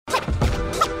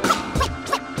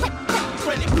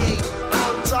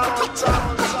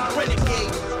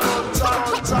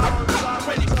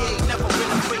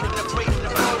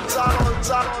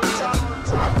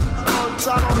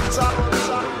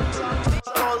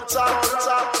Me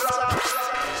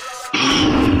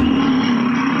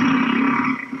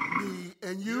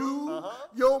and you,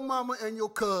 your mama and your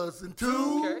cousin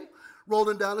too.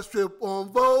 Rolling down the strip on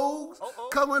Vogues.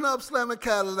 Coming up, slamming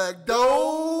Cadillac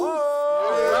doors.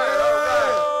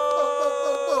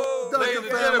 Ladies and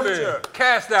gentlemen,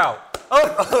 Cast Out.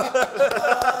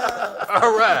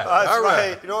 All right. That's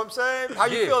right. You know what I'm saying? How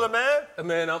you feeling, man?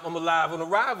 Man, I'm alive on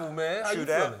arrival, man. How you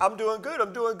feeling? I'm doing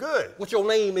good. What's your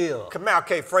name is? Kamal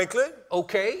K. Franklin.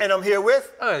 Okay. And I'm here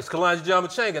with? It's Kalonji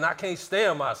Jamachang, and I can't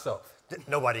stand myself.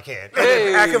 Nobody can.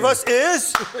 Hey. And Akivus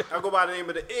is? I go by the name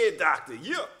of the Ear Doctor.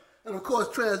 Yeah. And of course,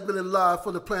 transmitting live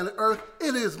from the planet Earth,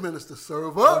 it is Minister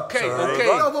Server. Okay.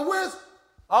 Server, where's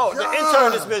Oh, Ja? the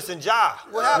intern is missing Ja.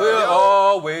 What happened, We'll yo?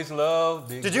 always love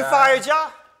Big Did you Ja. fire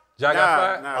Ja? Ja got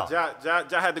fired? Nah,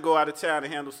 Ja had to go out of town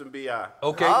and handle some BI.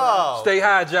 Okay. Oh. Stay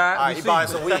high, Ja. All right, We you see buying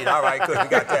you. some weed. All right, good. We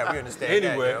got that. We understand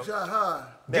Anyway. that, yo. Ja High?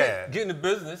 Yeah. Get in the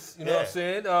business, you know what I'm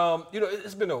saying?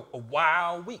 It's been a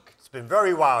wild week. It's been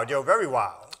very wild, yo, very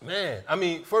wild. Man, I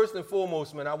mean, first and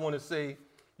foremost, man, I want to say,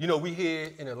 we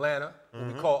here in Atlanta, what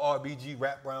we call RBG,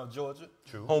 Rap Brown, Georgia,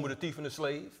 home of the thief and the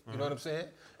slave, you know what I'm saying?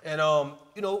 And,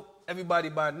 everybody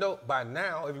by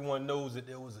now, everyone knows that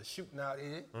there was a shooting out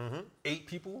here, 8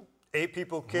 people. 8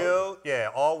 people killed,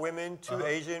 all women, 2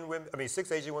 Asian women,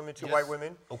 6 Asian women, 2 white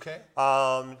women. Okay.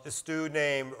 This dude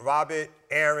named Robert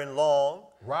Aaron Long.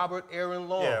 Robert Aaron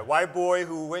Long. Yeah, white boy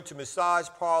who went to massage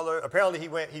parlor. Apparently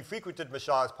he frequented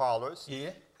massage parlors.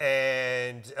 Yeah.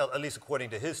 And at least according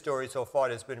to his story so far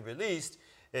that's been released,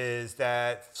 is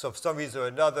that so for some reason or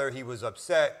another he was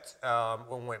upset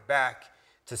and went back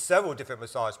to several different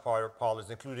massage parlors,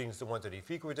 including the ones that he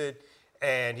frequented,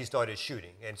 and he started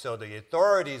shooting. And so the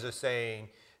authorities are saying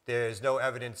there's no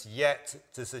evidence yet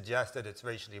to suggest that it's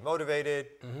racially motivated,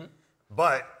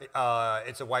 but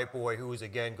it's a white boy who is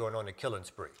again going on a killing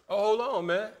spree. Oh, hold on,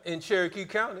 man. In Cherokee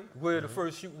County, where the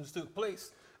first shootings took place,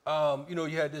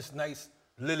 you had this nice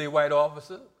lily white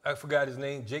officer. I forgot his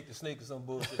name, Jake the Snake or some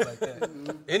bullshit like that.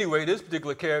 Anyway, this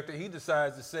particular character, he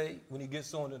decides to say, when he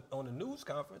gets on the news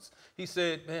conference, he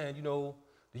said, man, the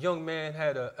young man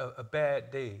had a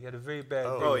bad day. He had a very bad day.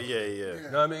 Oh, yeah. You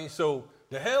know what I mean? So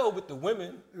the hell with the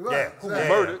women who were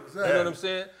murdered. Exactly. You know what I'm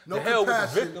saying? No the hell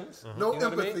compassion, with the victims. no you know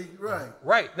empathy, what I mean? right.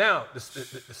 Right. Now, the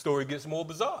story gets more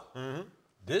bizarre.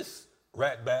 This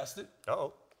rat bastard,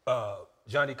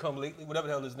 Johnny Come Lately, whatever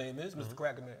the hell his name is, Mr.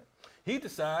 Crackerman, he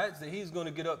decides that he's going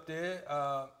to get up there,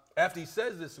 after he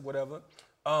says this or whatever,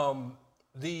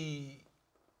 the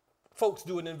folks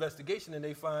do an investigation and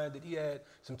they find that he had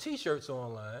some T-shirts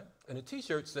online, and the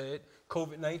T-shirt said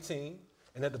COVID-19,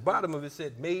 and at the bottom of it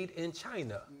said made in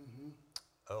China.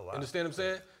 Oh, wow. Understand what I'm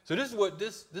saying? So this is what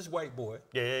this white boy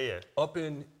up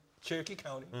in Cherokee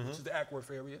County, which is the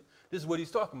Ackworth area, this is what he's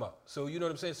talking about. So you know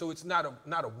what I'm saying? So it's not a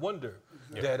wonder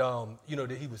that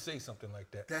that he would say something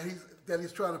like that. That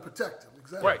he's trying to protect him,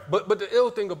 exactly. Right. But the ill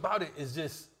thing about it is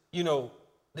just,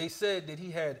 they said that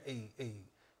he had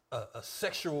a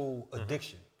sexual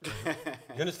addiction.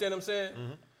 You understand what I'm saying?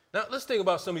 Now let's think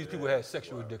about some of these people who had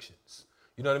sexual addictions.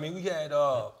 You know what I mean? We had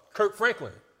Kirk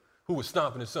Franklin, who was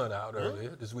stomping his son out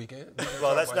earlier this weekend.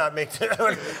 Well, let's not make that.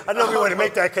 I know we want to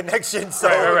make that connection. So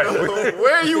Right.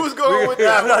 Where you was going with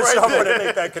that? I'm not sure I want to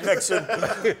make that connection.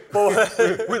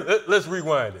 Let's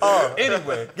rewind it.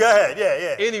 Anyway. Go ahead.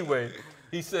 Yeah. Anyway,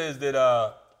 he says that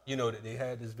that they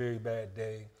had this very bad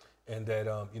day, and that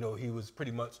he was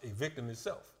pretty much a victim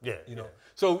himself.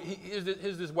 So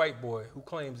here's this white boy who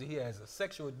claims that he has a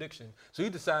sexual addiction. So he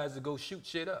decides to go shoot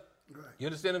shit up. Right. You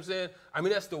understand what I'm saying? I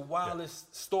mean, that's the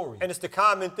wildest story. And it's the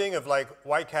common thing of like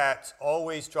white cats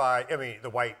always try, the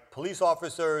white police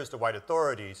officers, the white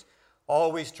authorities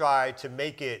always try to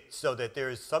make it so that there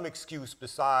is some excuse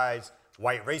besides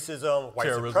white racism,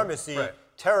 white supremacy,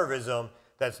 terrorism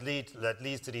that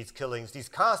leads to these killings, these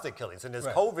constant killings. And as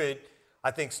COVID,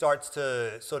 I think, starts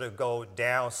to sort of go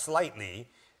down slightly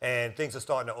and things are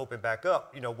starting to open back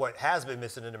up, what has been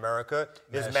missing in America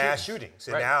is mass shootings.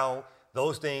 And now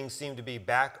those things seem to be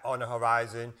back on the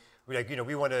horizon. We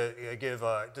want to give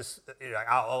our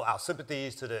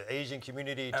sympathies to the Asian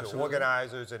community, to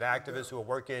organizers and activists who are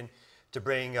working to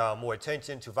bring more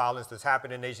attention to violence that's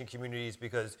happening in Asian communities,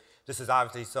 because this is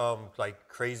obviously some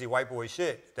crazy white boy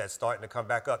shit that's starting to come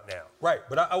back up now. Right,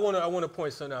 but I want to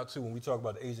point something out too when we talk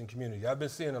about the Asian community. I've been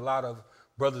seeing a lot of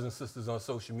brothers and sisters on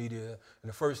social media, and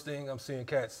the first thing I'm seeing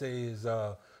cats say is,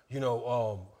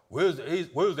 where's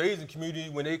the Asian community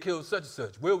when they killed such and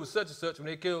such? Where was such and such when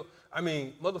they killed? I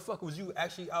mean, motherfucker, was you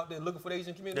actually out there looking for the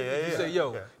Asian community? You say,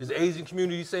 is the Asian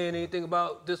community saying anything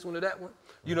about this one or that one?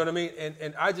 You know what I mean?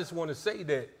 And I just want to say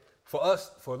that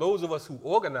for those of us who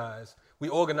organize, we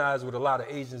organize with a lot of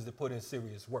Asians that put in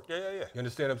serious work. Yeah. You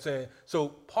understand what I'm saying? So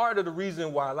part of the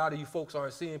reason why a lot of you folks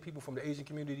aren't seeing people from the Asian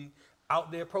community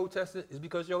out there protesting is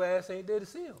because your ass ain't there to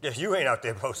see them. Yeah, you ain't out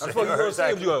there posting. That's what you're going to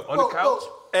see them. You're on the couch.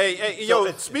 Hey,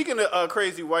 yo, speaking of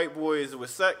crazy white boys with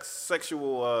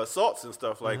sexual assaults and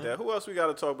stuff like that, who else we got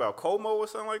to talk about? Cuomo or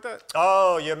something like that?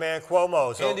 Oh, your man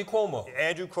Cuomo. So, Andy Cuomo.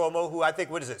 Andrew Cuomo, who I think,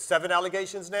 what is it, 7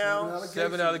 allegations now?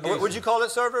 7 allegations. What'd you call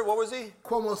it, Server? What was he?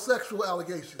 Cuomo sexual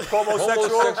allegations.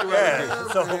 Homosexual? Yeah.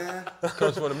 So,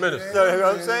 Comes from the minister. so, you know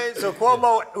what I'm saying? So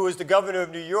Cuomo, who is the governor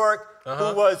of New York,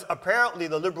 who was apparently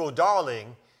the liberal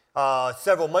darling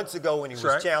several months ago when he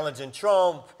was challenging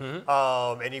Trump,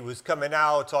 and he was coming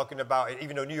out talking about,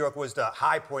 even though New York was the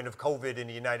high point of COVID in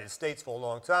the United States for a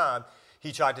long time,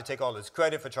 he tried to take all his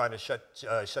credit for trying to shut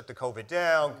the COVID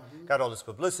down, got all this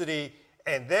publicity.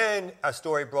 And then a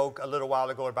story broke a little while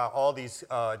ago about all these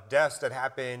deaths that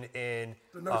happened in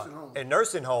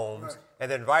nursing homes. Right.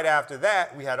 And then right after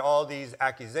that, we had all these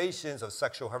accusations of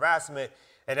sexual harassment.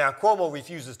 And now Cuomo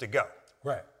refuses to go.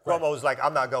 Right. Cuomo's like,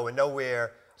 I'm not going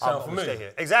nowhere. Sound I'm familiar. gonna stay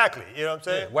here. Exactly. You know what I'm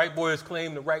saying? Yeah. White boys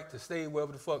claim the right to stay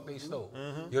wherever the fuck they stole.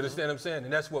 You understand what I'm saying?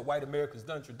 And that's what white America's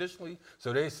done traditionally.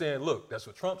 So they're saying, look, that's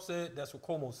what Trump said. That's what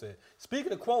Cuomo said.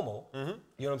 Speaking of Cuomo, you know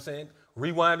what I'm saying?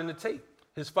 Rewinding the tape.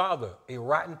 His father, a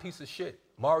rotten piece of shit,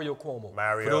 Mario Cuomo.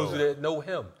 Mario. For those that know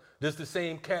him, this is the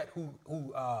same cat who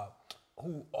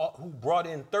brought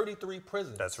in 33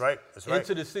 prisons. That's right. That's right.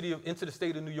 Into the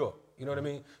state of New York. You know what I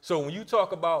mean? So when you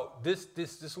talk about this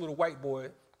little white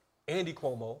boy, Andy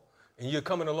Cuomo, and you're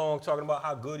coming along talking about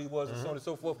how good he was and so on and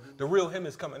so forth, the real him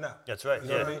is coming out. That's right. You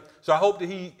know what I mean? So I hope that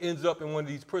he ends up in one of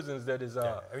these prisons that is.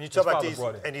 And you talk about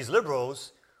these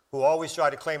liberals who always try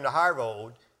to claim the high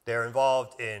road. They're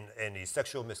involved in these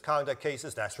sexual misconduct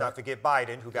cases. Let's not forget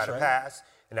Biden, who got a pass,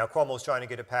 and now Cuomo's trying to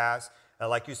get a pass. And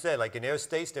like you said, like in their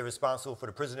states, they're responsible for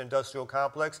the prison industrial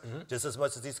complex just as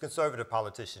much as these conservative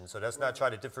politicians. So let's not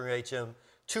try to differentiate them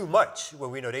too much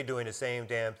when we know they're doing the same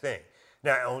damn thing.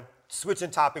 Now, switching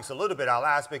topics a little bit, our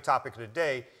last big topic of the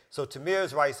day. So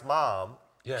Tamir Rice's mom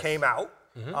came out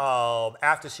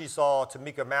after she saw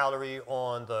Tamika Mallory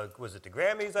on the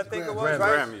Grammys, I think it was,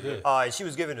 right? Grammys, yeah. She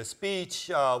was giving a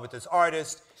speech with this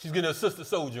artist. She's getting a Sister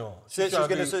Soldier on. She was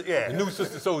getting the new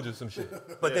Sister Soldier, some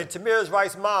shit. But then Tamir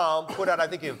Rice's mom put out, I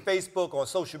think, in Facebook, on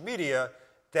social media,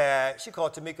 that she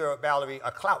called Tamika Mallory a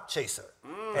clout chaser.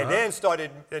 And then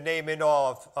started naming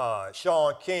off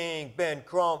Sean King, Ben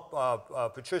Crump,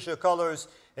 Patricia Cullors,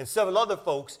 and several other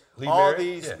folks. All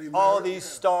these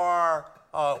star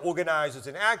organizers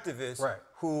and activists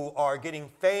who are getting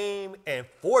fame and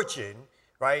fortune,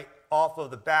 right, off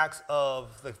of the backs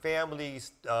of the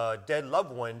families' dead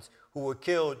loved ones who were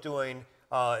killed doing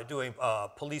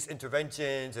police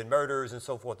interventions and murders and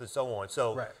so forth and so on.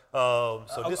 So,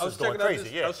 this is going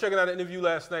crazy. I was checking out an interview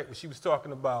last night where she was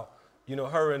talking about, you know,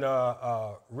 her and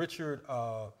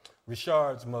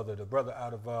Richard's mother, the brother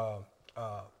out of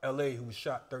L.A. who was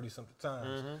shot 30-something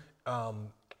times.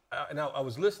 And I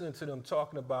was listening to them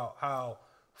talking about how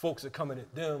folks are coming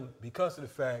at them because of the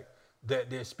fact that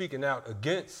they're speaking out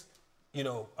against, you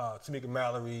know, Tamika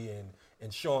Mallory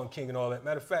and Sean King and all that.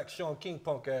 Matter of fact, Sean King,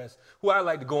 punk ass, who I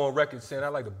like to go on record saying I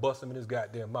like to bust him in his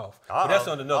goddamn mouth. But that's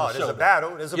on another show. There's a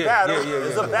battle. There's a battle.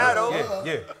 There's a battle.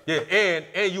 Yeah.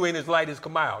 And you ain't as light as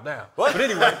Kamau now. What? But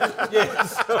anyway,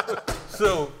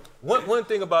 So one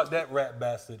thing about that rat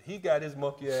bastard, he got his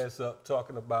monkey ass up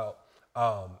talking about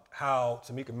how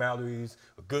Tamika Mallory's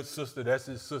a good sister, that's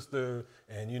his sister,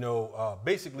 and, you know,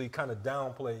 basically kind of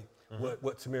downplay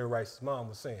what Tamir Rice's mom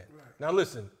was saying. Right. Now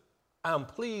listen, I'm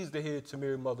pleased to hear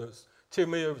Tamir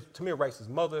Rice's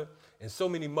mother and so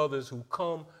many mothers who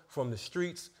come from the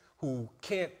streets who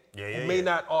can't, who may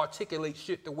not articulate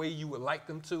shit the way you would like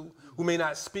them to, who may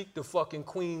not speak the fucking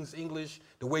Queen's English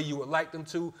the way you would like them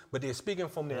to, but they're speaking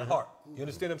from their heart. You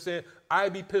understand what I'm saying?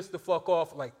 I'd be pissed the fuck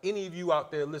off, like any of you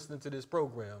out there listening to this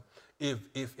program,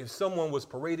 if someone was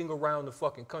parading around the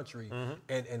fucking country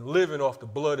and living off the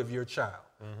blood of your child.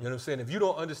 You know what I'm saying? If you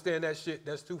don't understand that shit,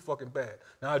 that's too fucking bad.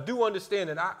 Now, I do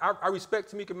understand, and I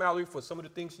respect Tamika Mallory for some of the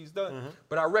things she's done,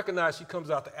 but I recognize she comes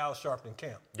out the Al Sharpton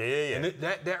camp. And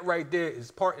that right there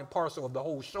is part and parcel of the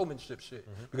whole showmanship shit,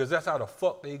 because that's how the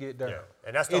fuck they get down.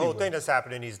 And that's the whole thing that's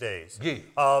happening these days.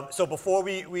 Yeah. So before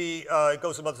we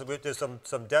go some other, there's some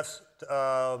deaths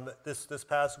this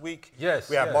past week. Yes.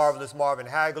 We have Marvelous Marvin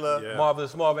Hagler. Yeah.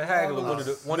 Marvelous Marvin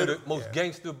Hagler, one of the most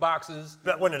gangster boxers.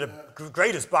 One of the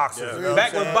greatest boxers. You know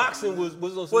Back when boxing was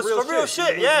on some real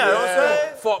shit. Yeah. Yeah. You know what I'm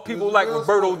saying? Fought people like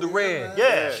Roberto Duran.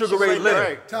 Yeah. Sugar Ray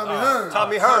Leonard.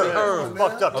 Tommy Hearn.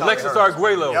 Fucked up. Alexis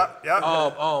Arguello. Yep.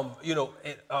 You know,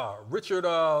 Richard.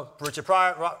 Richard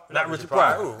Pryor. Not Richard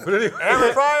Pryor. Who?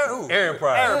 Aaron Pryor. Who? Aaron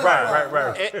Pryor.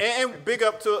 Right. And big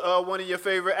up to one of your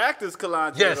favorite actors,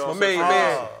 Kalonji. Yes, my main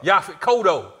man, Yaphet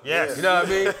Kotto. Yes. You know what I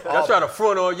mean? Y'all try to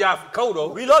front on Yaphet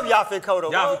Kotto. We love Yaphet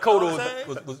Kotto. Yaphet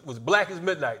Kotto was black as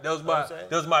midnight. That was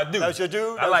my dude. That's your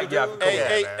dude? I like Yaphet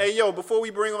Kotto. Hey, yo, before we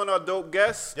bring on our dope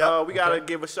guests, we got to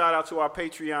give a shout out to our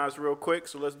Patreons real quick,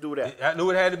 so let's do that. I knew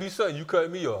it had to be something. You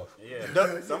cut me off.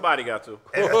 Yeah, somebody got to.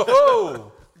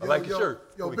 I like your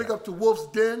shirt. Yo, big up to Wolf's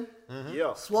Den,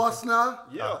 Yeah. Swarsna,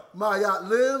 Mayat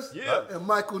Lives, and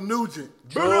Michael Nugent.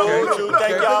 True.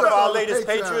 Thank y'all for our latest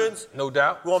patrons. No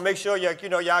doubt. We want to make sure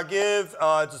y'all give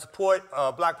to support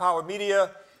Black Power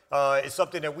Media. It's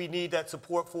something that we need that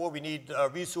support for. We need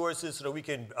resources so that we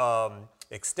can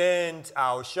extend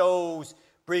our shows,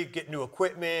 get new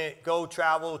equipment, go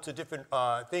travel to different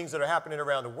things that are happening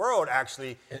around the world,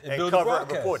 actually, and cover and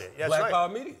report it. That's Black right. Power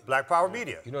Media. Black Power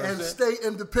Media. You know what I'm And saying? stay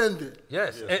independent.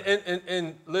 Yes.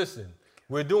 And listen,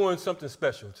 we're doing something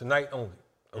special tonight only.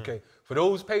 Okay. For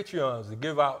those Patreons that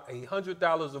give out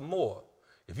 $100 or more,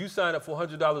 if you sign up for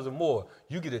 $100 or more,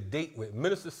 you get a date with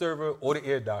Minister Server or the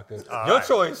Ear Doctor. Your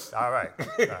choice. All right.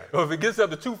 Or if it gets up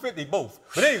to $250, both.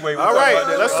 But anyway, All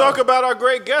right, let's talk about our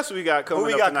great guests we got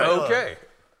coming up tonight. Okay.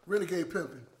 Renegade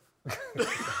Pimpin'.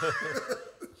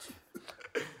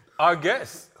 Our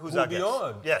guest Who's will our be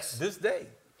guest? on this day.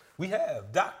 We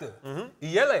have Dr.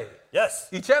 Iyele. Yes.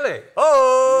 Ichele.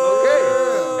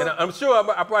 Oh. Okay. And I'm sure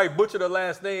I probably butchered her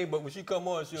last name, but when she come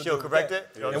on, she'll correct it.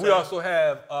 You know what And I'm we saying? also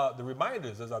have the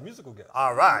Reminders as our musical guest.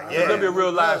 All right. Yeah. It's going to be a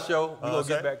real live show. We're going to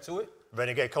get back to it.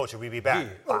 Renegade Culture. We be back.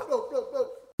 Yeah. Blow.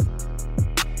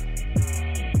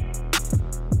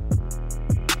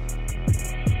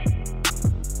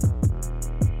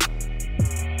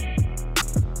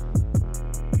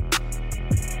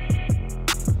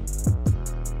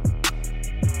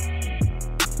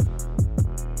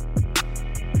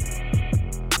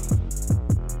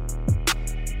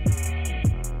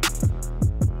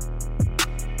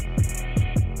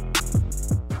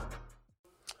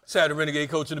 Saturday Renegade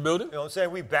Coach in the building. You know what I'm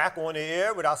saying? We back on the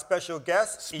air with our special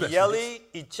guest, Iyele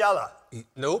Ichela.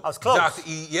 Nope. I was close. Dr.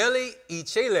 Iyele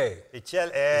Ichele. Ichele.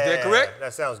 Is that correct?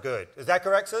 That sounds good. Is that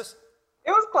correct, sis?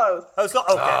 It was close. Okay.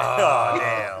 Oh,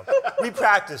 damn. We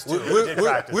practiced too. We'll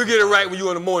get it right when you're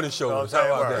on the morning show. No, How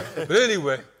about that? But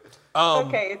anyway.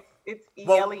 Okay, it's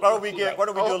Why Iyele. don't we do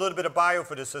a little bit of bio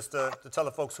for this sister to tell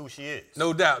the folks who she is?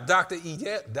 No doubt. Dr.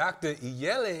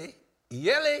 Iyele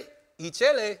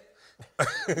Ichele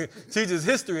teaches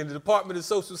history in the Department of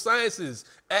Social Sciences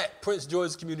at Prince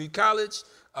George's Community College,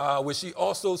 where she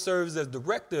also serves as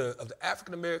director of the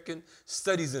African American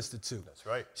Studies Institute. That's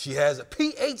right. She has a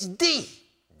PhD.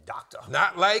 Doctor.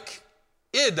 Not like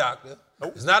Ear Doctor.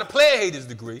 Nope. It's not a player haters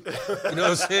degree. You know what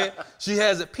I'm saying? She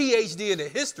has a PhD in the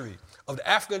history of the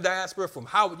African diaspora from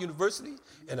Howard University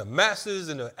and a master's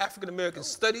in the African American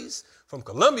Studies from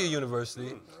Columbia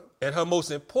University. And her most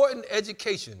important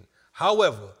education,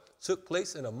 however, took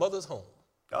place in her mother's home.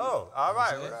 Oh, all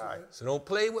right. So don't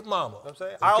play with mama. I'm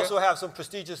saying. Okay. I also have some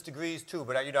prestigious degrees too,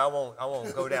 but I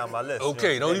won't go down my list.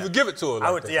 Okay, don't even give it to her.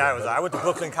 I went to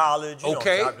Brooklyn College.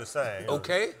 Okay. I'm just saying.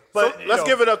 Okay. But let's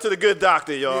give it up to the good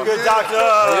doctor, y'all. Good doctor.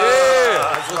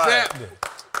 Yeah. What's happening?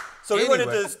 So we wanted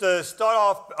to start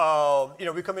off.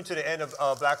 We come into the end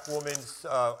of Black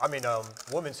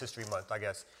Women's History Month, I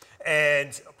guess.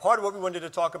 And part of what we wanted to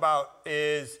talk about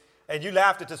is, and you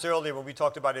laughed at this earlier when we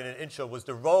talked about it in the intro, was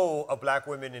the role of Black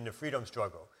women in the freedom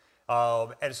struggle.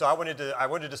 And so I wanted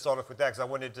to start off with that because I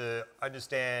wanted to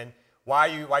understand why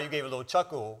you gave a little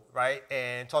chuckle, right?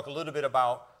 And talk a little bit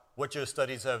about what your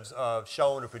studies have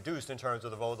shown or produced in terms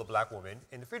of the role of the Black woman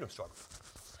in the freedom struggle.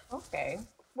 Okay.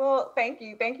 Well, thank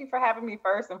you. Thank you for having me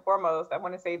first and foremost. I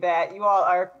want to say that you all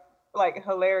are like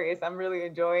hilarious. I'm really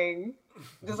enjoying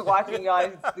just watching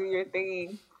y'all do your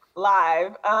thing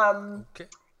live. Okay.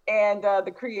 And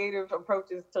the creative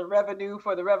approaches to revenue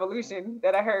for the revolution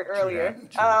that I heard earlier.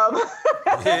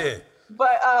 Yeah.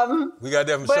 But we got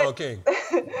that from Sean King.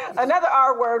 Another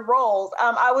R word, roles.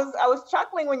 I was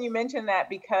chuckling when you mentioned that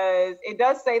because it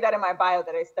does say that in my bio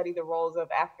that I study the roles of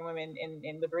African women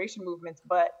in liberation movements.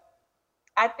 But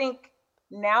I think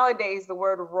nowadays the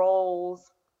word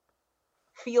roles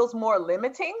feels more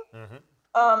limiting.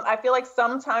 I feel like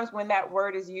sometimes when that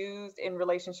word is used in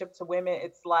relationship to women,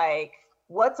 it's like,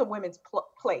 what's a woman's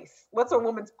place? What's a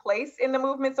woman's place in the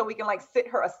movement? So we can like sit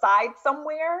her aside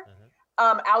somewhere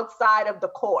outside of the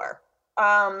core.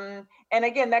 And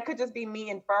again, that could just be me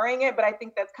inferring it, but I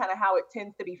think that's kind of how it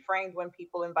tends to be framed when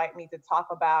people invite me to talk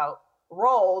about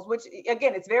roles, which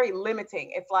again, it's very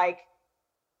limiting. It's like,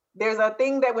 there's a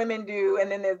thing that women do,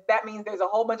 and then that means there's a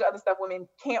whole bunch of other stuff women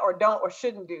can't or don't or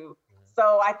shouldn't do.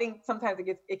 So I think sometimes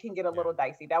it can get a little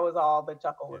dicey. That was all the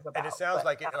chuckle was about. And it sounds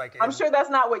like I'm sure that's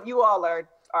not what you all are.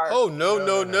 Oh no.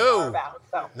 About,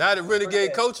 so. Not a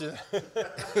renegade culture.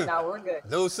 No, we're good.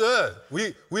 No, sir.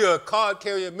 We are card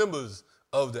carrier members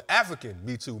of the African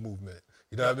Me Too movement.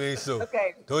 You know what I mean? So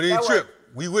don't even trip.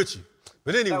 We with you.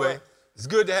 But anyway, it's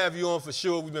good to have you on for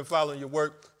sure. We've been following your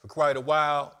work for quite a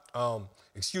while.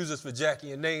 Excuse us for jacking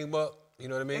your name up. You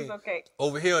know what I mean? It's okay.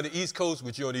 Over here on the East Coast,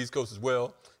 which you're on the East Coast as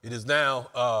well, it is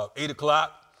now 8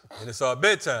 o'clock, and it's our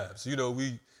bedtime. So, you know,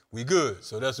 we good.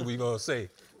 So that's what we're going to say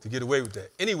to get away with that.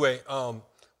 Anyway,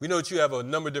 we know that you have a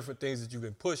number of different things that you've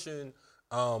been pushing.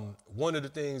 One of the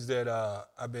things that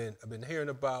I've been hearing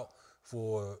about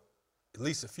for at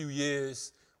least a few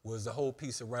years was the whole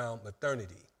piece around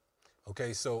maternity.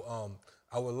 Okay, so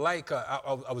I would like,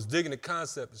 I was digging the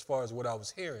concept as far as what I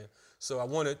was hearing. So I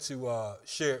wanted to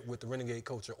share it with the Renegade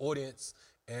Culture audience.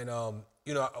 And,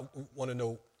 you know, I want to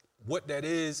know what that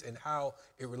is and how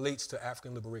it relates to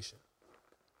African liberation.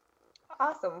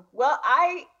 Awesome. Well,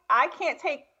 I can't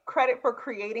take credit for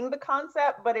creating the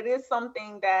concept, but it is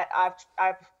something that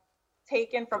I've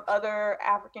taken from other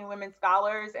African women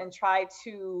scholars and tried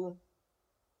to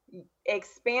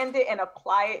expand it and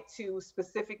apply it to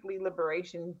specifically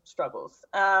liberation struggles.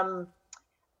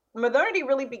 Modernity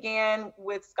really began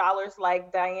with scholars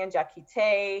like Diane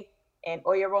Jakite and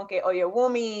Oyeronke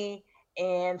Oyewumi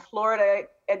and Florida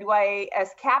Edwai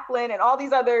S. Kaplan and all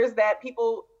these others that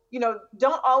people, you know,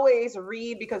 don't always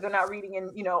read because they're not reading in,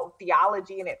 you know,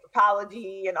 theology and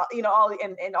anthropology and, you know,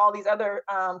 all these other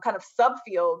kind of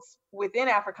subfields within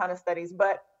Africana studies.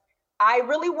 But I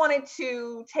really wanted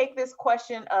to take this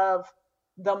question of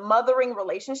the mothering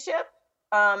relationship.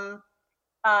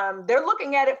 They're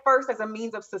looking at it first as a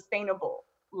means of sustainable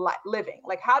living.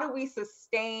 Like, how do we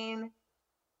sustain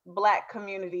Black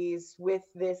communities with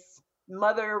this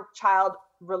mother-child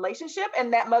relationship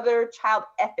and that mother-child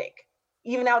ethic,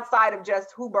 even outside of just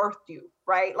who birthed you,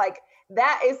 right? Like,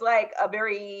 that is like a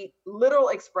very literal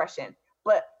expression.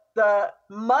 But the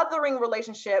mothering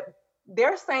relationship,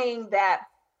 they're saying that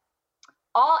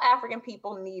all African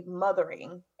people need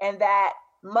mothering, and that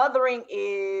mothering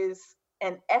is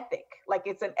an ethic. Like,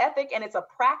 it's an ethic and it's a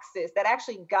praxis that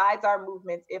actually guides our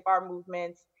movements if our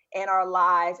movements and our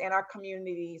lives and our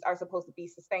communities are supposed to be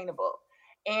sustainable.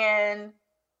 And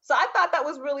so I thought that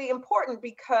was really important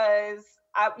because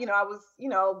I was,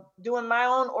 doing my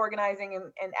own organizing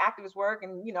and activist work,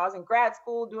 and, I was in grad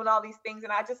school doing all these things.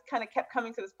 And I just kind of kept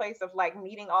coming to this place of like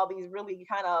meeting all these really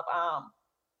kind of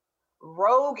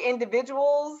rogue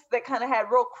individuals that kind of had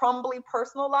real crumbly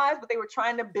personal lives, but they were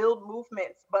trying to build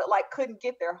movements, but like couldn't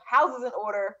get their houses in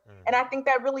order. And I think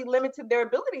that really limited their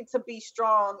ability to be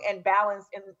strong and balanced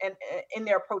in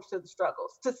their approach to the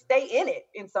struggles, to stay in it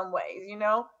in some ways,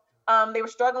 They were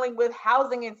struggling with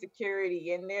housing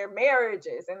insecurity in their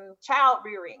marriages and child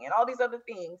rearing and all these other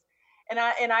things.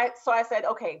 So I said,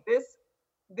 okay,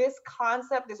 this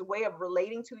concept, this way of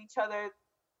relating to each other,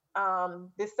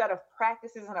 this set of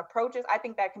practices and approaches, I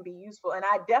think that can be useful. And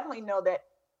I definitely know that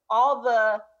all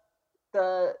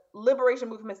the liberation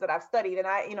movements that I've studied, and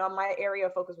my area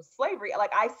of focus was slavery,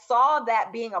 like I saw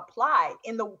that being applied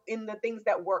in the things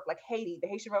that work, like Haiti, the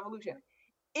Haitian Revolution.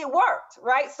 It worked,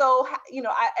 right? So,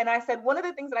 I said one of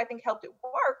the things that I think helped it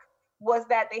work was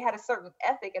that they had a certain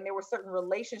ethic and there were certain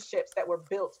relationships that were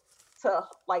built to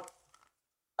like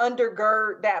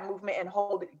undergird that movement and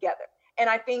hold it together. And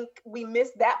I think we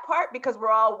missed that part because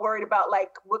we're all worried about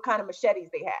like what kind of machetes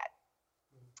they had.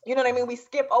 You know what I mean? We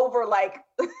skip over like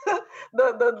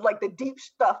the deep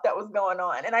stuff that was going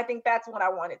on. And I think that's what I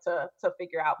wanted to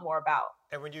figure out more about.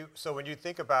 And when you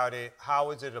think about it,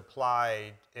 how is it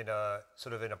applied in a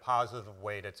positive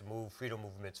way that's moved freedom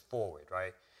movements forward,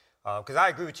 right? Because I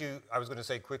agree with you. I was going to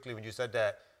say quickly when you said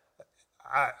that,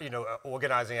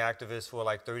 organizing activists for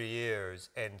like 30 years,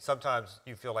 and sometimes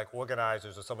you feel like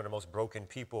organizers are some of the most broken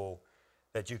people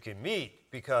that you can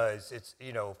meet because it's,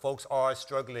 folks are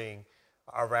struggling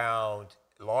around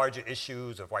larger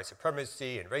issues of white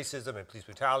supremacy and racism and police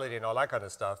brutality and all that kind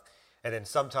of stuff. And then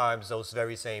sometimes those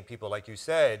very same people, like you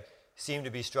said, seem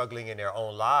to be struggling in their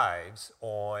own lives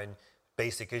on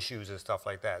basic issues and stuff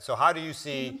like that. So how do you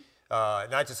see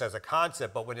not just as a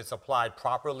concept, but when it's applied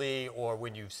properly, or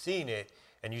when you've seen it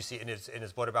and you see it and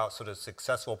it's brought about sort of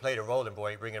successful, played a role in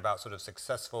bringing about sort of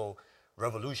successful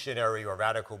revolutionary or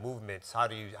radical movements. How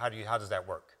does that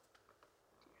work?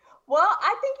 Well,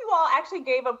 I think you all actually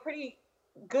gave a pretty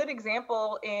good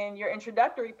example in your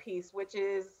introductory piece, which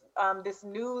is this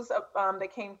news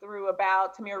that came through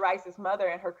about Tamir Rice's mother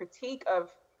and her critique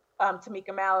of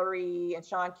Tamika Mallory and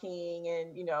Shaun King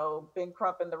and, you know, Ben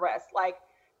Crump and the rest. Like,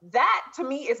 that to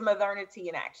me is modernity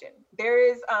in action. There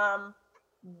is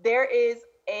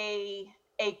a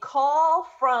call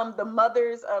from the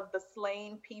mothers of the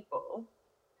slain people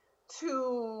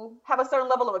to have a certain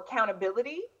level of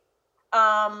accountability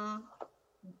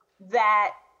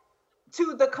that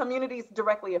to the communities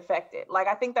directly affected. Like,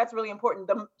 I think that's really important.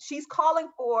 She's calling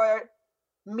for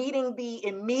meeting the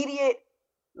immediate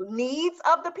needs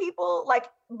of the people, like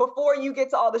before you get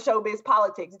to all the showbiz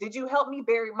politics. Did you help me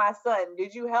bury my son?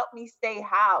 Did you help me stay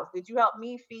housed? Did you help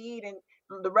me feed and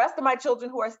the rest of my children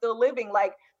who are still living?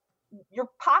 Like, you're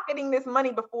pocketing this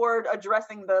money before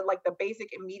addressing the basic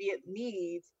immediate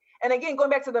needs. And again, going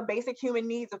back to the basic human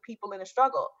needs of people in a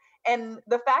struggle. And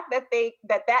the fact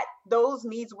that those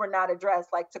needs were not addressed,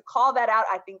 like, to call that out,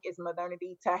 I think is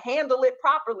modernity. To handle it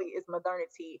properly is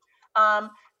modernity.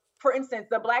 For instance,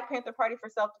 the Black Panther Party for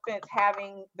Self-Defense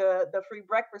having the free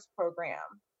breakfast program.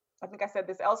 I think I said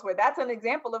this elsewhere. That's an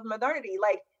example of modernity.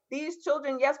 Like, these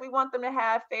children, yes, we want them to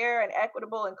have fair and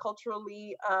equitable and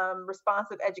culturally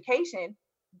responsive education,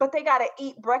 but they got to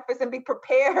eat breakfast and be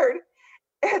prepared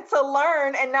to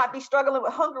learn and not be struggling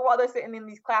with hunger while they're sitting in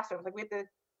these classrooms. Like, we have to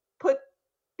put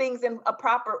things in a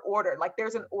proper order. Like,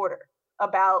 there's an order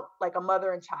about like a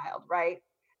mother and child, right?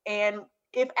 And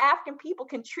if African people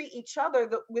can treat each other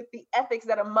with the ethics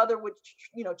that a mother would,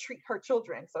 you know, treat her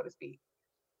children, so to speak,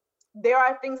 there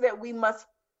are things that we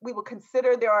will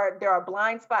consider. There are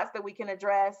blind spots that we can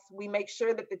address. We make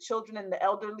sure that the children and the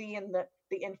elderly and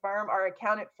the infirm are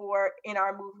accounted for in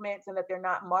our movements and that they're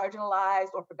not marginalized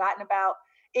or forgotten about.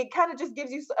 It kind of just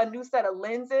gives you a new set of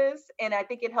lenses. And I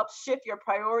think it helps shift your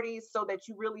priorities so that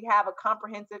you really have a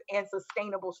comprehensive and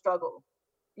sustainable struggle,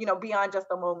 you know, beyond just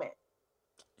a moment.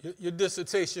 Your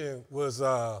dissertation was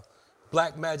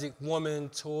Black Magic Woman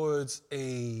towards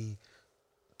a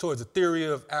theory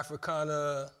of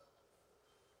Africana.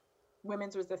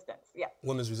 Women's resistance, yeah.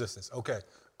 Women's resistance, okay.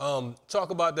 Talk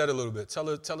about that a little bit. Tell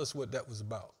us what that was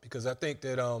about, because I think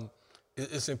that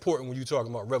it's important when you're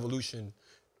talking about revolution,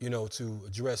 you know, to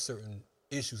address certain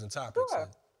issues and topics. Sure.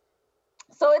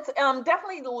 So it's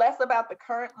definitely less about the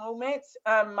current moment.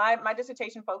 My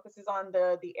dissertation focuses on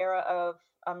the era of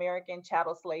American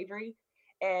chattel slavery,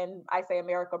 and I say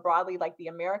America broadly, like the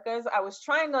Americas. I was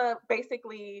trying to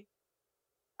basically,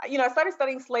 you know, I started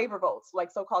studying slave revolts, like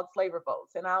so-called slave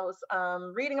revolts, and I was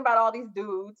reading about all these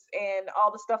dudes and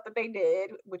all the stuff that they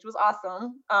did, which was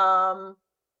awesome.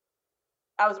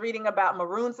 I was reading about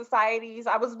maroon societies.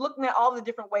 I was looking at all the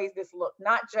different ways this looked,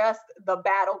 not just the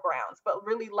battlegrounds, but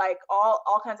really like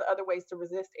all kinds of other ways to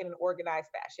resist in an organized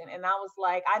fashion. And I was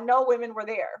like, I know women were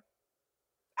there.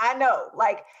 I know,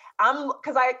 like,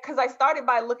 because I started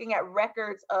by looking at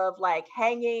records of like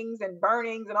hangings and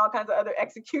burnings and all kinds of other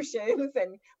executions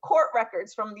and court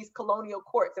records from these colonial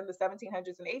courts in the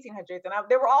 1700s and 1800s. And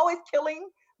they were always killing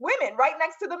women right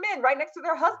next to the men, right next to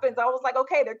their husbands. I was like,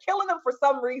 okay, they're killing them for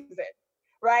some reason,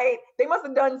 right? They must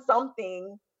have done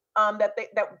something that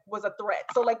was a threat.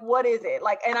 So like, what is it?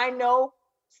 Like, and I know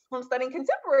from studying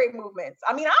contemporary movements,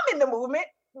 I mean, I'm in the movement,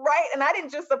 right? And I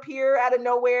didn't just appear out of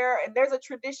nowhere. And there's a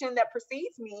tradition that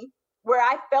precedes me where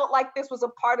I felt like this was a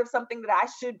part of something that I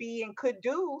should be and could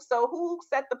do. So who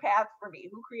set the path for me?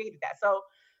 Who created that? So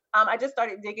I just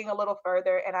started digging a little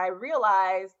further, and I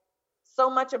realized so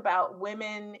much about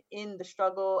women in the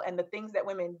struggle and the things that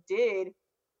women did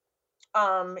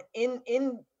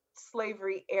in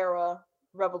slavery era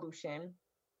revolution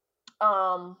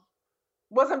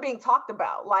wasn't being talked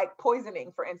about, like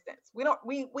poisoning, for instance.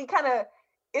 We kind of,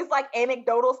 it's like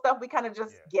anecdotal stuff. We kind of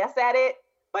just guess at it.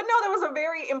 But no, there was a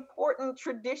very important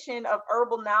tradition of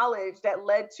herbal knowledge that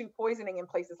led to poisoning in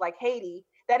places like Haiti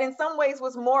that in some ways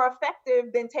was more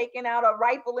effective than taking out a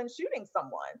rifle and shooting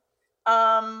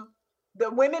someone. The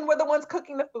women were the ones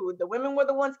cooking the food. The women were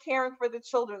the ones caring for the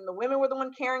children. The women were the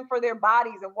ones caring for their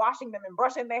bodies and washing them and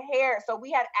brushing their hair. So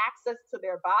we had access to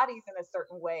their bodies in a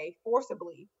certain way,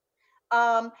 forcibly.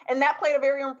 And that played a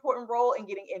very important role in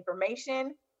getting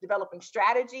information, developing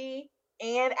strategy,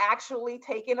 and actually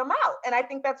taking them out. And I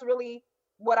think that's really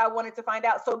what I wanted to find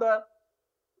out. So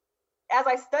as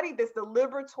I studied this, the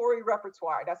liberatory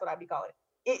repertoire, that's what I'd be calling it,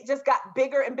 it just got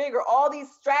bigger and bigger. All these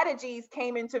strategies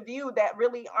came into view that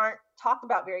really aren't talked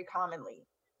about very commonly.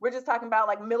 We're just talking about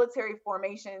like military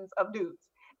formations of dudes.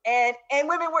 And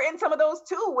women were in some of those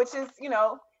too, which is, you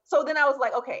know, so then I was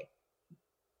like, okay,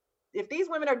 if these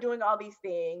women are doing all these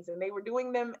things and they were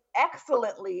doing them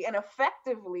excellently and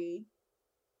effectively,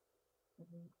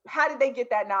 how did they get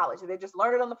that knowledge? Did they just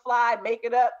learn it on the fly, make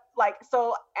it up? Like,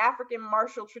 so African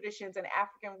martial traditions and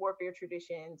African warfare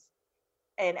traditions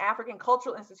and African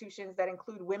cultural institutions that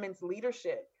include women's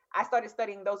leadership, I started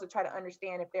studying those to try to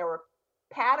understand if there were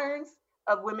patterns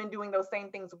of women doing those same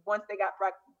things once they got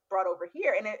brought over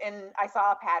here. And I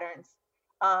saw patterns,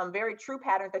 very true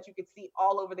patterns that you could see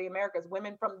all over the Americas.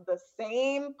 Women from the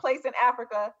same place in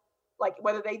Africa, like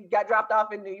whether they got dropped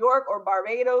off in New York or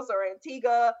Barbados or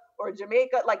Antigua or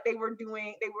Jamaica, like they were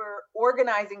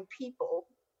organizing people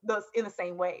in the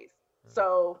same ways.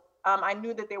 So I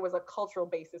knew that there was a cultural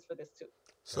basis for this too.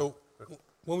 So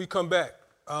when we come back,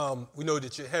 we know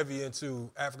that you're heavy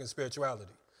into African spirituality.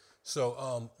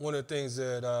 So one of the things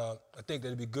that I think that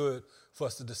would be good for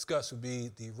us to discuss would be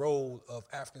the role of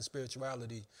African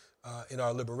spirituality in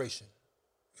our liberation.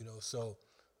 You know, so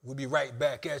we'll be right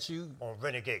back at you. On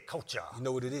Renegade Culture. You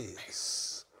know what it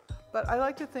is. But I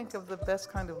like to think of the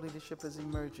best kind of leadership as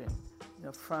emerging, you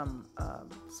know, from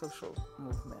social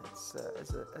movements,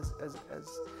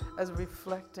 as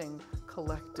reflecting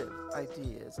collective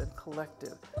ideas and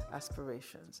collective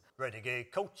aspirations.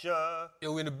 Renegade Culture.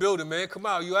 Yo, we in the building, man. Come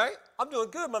out, you all right? I'm doing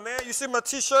good, my man. You see my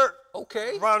T-shirt?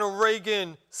 Okay. Ronald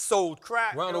Reagan sold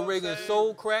crack. Ronald Reagan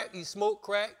sold crack. He smoked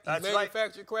crack. He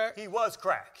manufactured crack. He was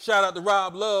crack. Shout out to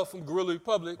Rob Love from Guerrilla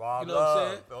Republic. Rob you know what I'm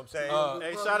saying? Know what I'm saying?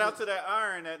 Hey, shout out to that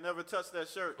iron that never touched that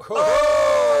shirt.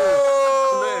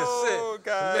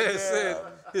 Oh, man said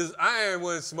his iron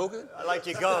wasn't smoking. I like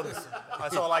your gums.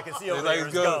 That's all I can see over there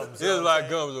is gums. There's a lot of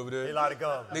gums over there. A lot of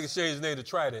gums. Nigga changed his name to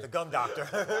Trident. The gum doctor.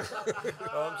 You know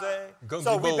what I'm saying? Gumsy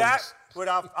so we Bones. back with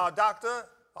our doctor.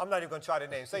 I'm not even going to try the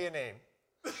name. Say your name.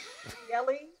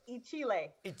 Yeli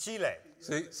Ichile. Ichile.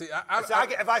 See,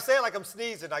 if I say it like I'm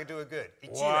sneezing, I do it good.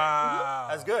 Ichile. Wow.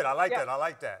 That's good. I like that. I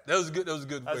like that. That was good. That was a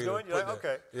good That's way good. to put that.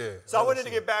 Okay. Yeah. So I wanted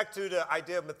to get back to the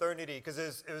idea of maternity because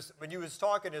it was when you was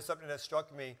talking, there's something that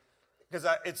struck me because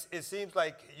it seems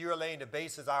like you're laying the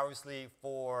basis, obviously,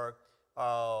 for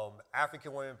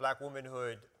African women, Black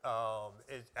womanhood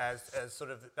as sort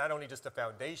of not only just the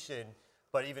foundation,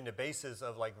 but even the basis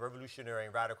of like revolutionary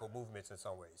and radical movements in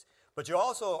some ways. But you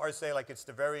also are saying like it's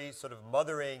the very sort of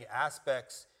mothering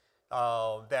aspects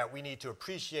that we need to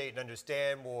appreciate and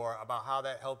understand more about how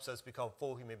that helps us become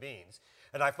full human beings.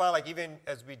 And I find like even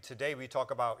as today we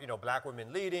talk about, you know, Black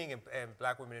women leading and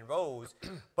Black women in roles,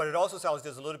 but it also sounds like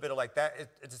there's a little bit of like that.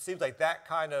 It seems like that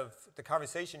kind of, the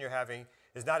conversation you're having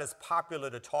is not as popular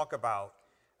to talk about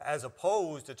as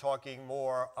opposed to talking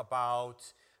more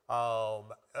about or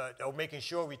making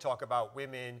sure we talk about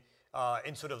women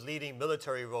in sort of leading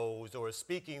military roles or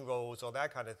speaking roles or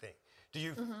that kind of thing. Do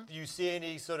you see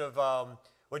any sort of,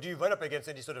 or do you run up against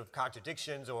any sort of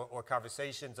contradictions or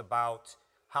conversations about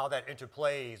how that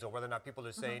interplays or whether or not people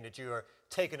are saying that you are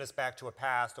taking us back to a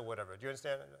past or whatever? Do you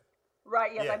understand that?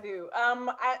 Right, yes, yeah. I do.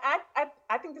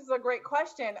 I think this is a great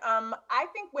question. I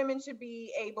think women should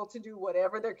be able to do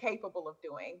whatever they're capable of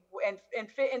doing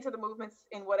and fit into the movements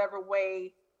in whatever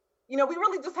way. You know, we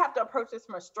really just have to approach this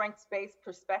from a strengths-based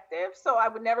perspective. So I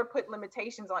would never put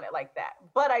limitations on it like that.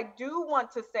 But I do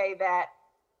want to say that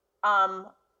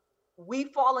we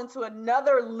fall into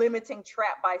another limiting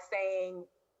trap by saying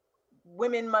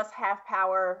women must have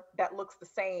power that looks the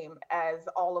same as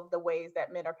all of the ways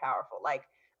that men are powerful. Like,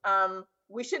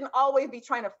 we shouldn't always be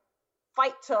trying to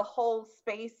fight to hold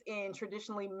space in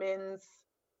traditionally men's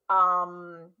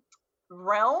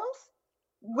realms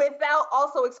without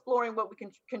also exploring what we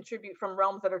can contribute from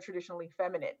realms that are traditionally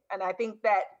feminine. And I think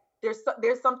that there's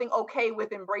something okay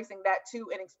with embracing that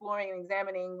too and exploring and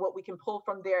examining what we can pull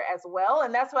from there as well.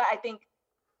 And that's why I think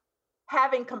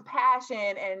having compassion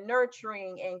and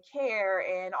nurturing and care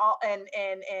and all and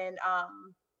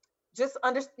just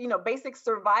basic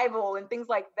survival and things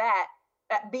like that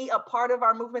be a part of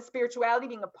our movement, spirituality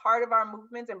being a part of our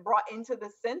movements and brought into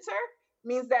the center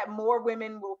means that more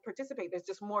women will participate. There's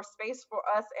just more space for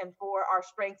us and for our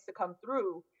strengths to come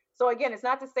through. So again, it's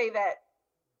not to say that,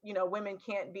 you know, women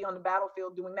can't be on the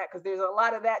battlefield doing that, because there's a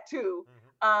lot of that too,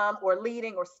 or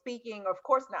leading or speaking, of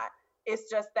course not. It's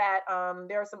just that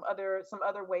there are some other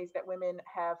ways that women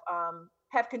have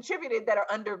contributed that are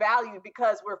undervalued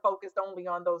because we're focused only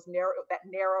on that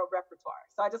narrow repertoire.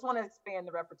 So I just want to expand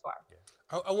the repertoire.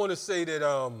 Yeah. I want to say that,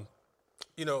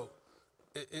 you know,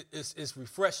 it's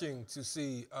refreshing to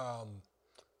see,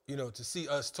 to see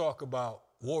us talk about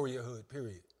warriorhood,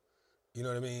 period. You know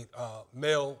what I mean?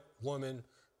 Male, woman,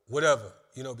 whatever,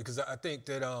 you know, because I think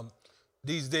that,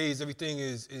 these days everything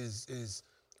is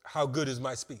how good is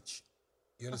my speech?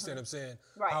 You understand what I'm saying?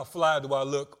 Right. How fly do I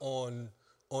look on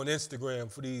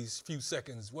Instagram for these few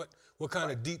seconds? What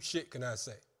kind of deep shit can I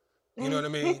say? You know what I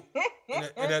mean?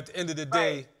 and at the end of the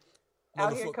day,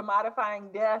 out here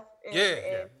commodifying death.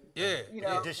 And, you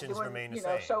know, conditions remain the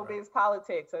same. Showbiz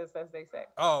politics, as they say.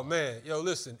 Oh man, yo,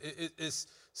 listen, it's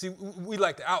see, we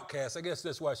like the outcast. I guess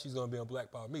that's why she's gonna be on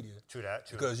Black Power Media. True that.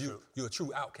 True. Because you're a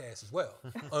true outcast as well,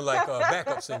 unlike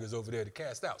backup singers over there, the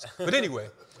cast outs. But anyway,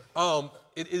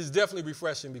 it is definitely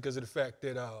refreshing because of the fact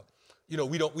that you know,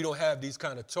 we don't have these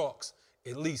kind of talks,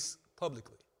 at least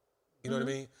publicly. You know what I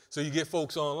mean? So you get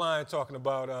folks online talking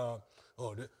about,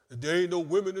 there ain't no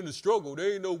women in the struggle,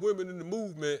 there ain't no women in the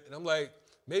movement, and I'm like,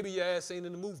 maybe your ass ain't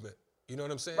in the movement. You know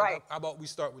what I'm saying? Right. How about we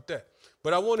start with that?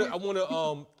 But I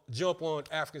wanna jump on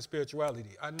African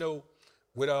spirituality. I know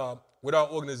with our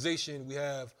organization we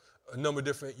have a number of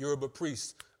different Yoruba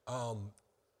priests,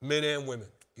 men and women.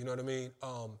 You know what I mean?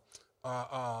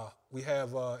 We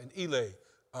have an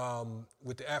Ile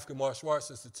with the African Martial Arts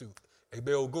Institute, Ebe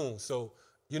Ogun. So,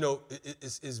 you know,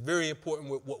 it's very important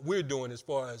with what we're doing as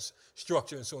far as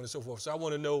structure and so on and so forth. So I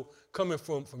want to know, coming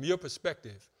from your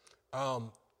perspective,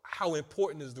 how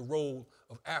important is the role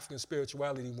of African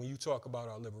spirituality when you talk about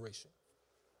our liberation?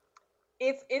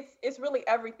 It's really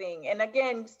everything. And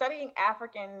again, studying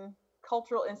African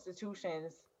cultural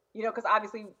institutions, you know, because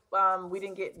obviously we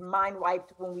didn't get mind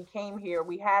wiped when we came here.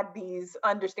 We had these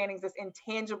understandings, this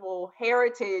intangible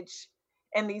heritage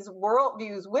and these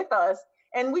worldviews with us.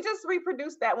 And we just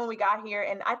reproduced that when we got here.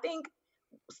 And I think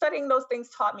studying those things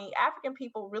taught me African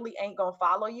people really ain't gonna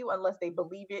follow you unless they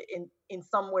believe it in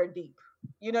somewhere deep.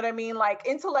 You know what I mean? Like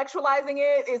intellectualizing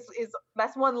it is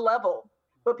that's one level,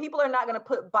 but people are not gonna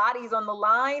put bodies on the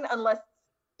line unless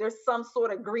there's some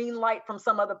sort of green light from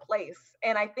some other place.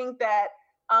 And I think that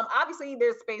obviously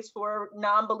there's space for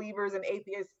non-believers and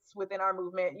atheists within our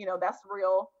movement. You know, that's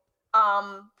real.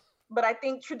 But I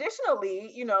think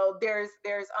traditionally, you know, there's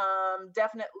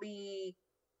definitely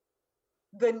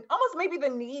almost maybe the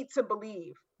need to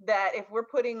believe that if we're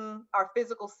putting our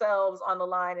physical selves on the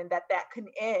line and that can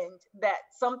end, that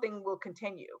something will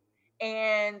continue.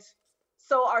 And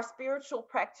so our spiritual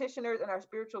practitioners and our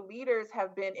spiritual leaders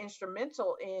have been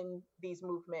instrumental in these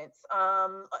movements.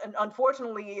 And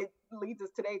unfortunately, it leads us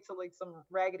today to like some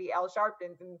raggedy Al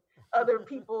Sharptons and other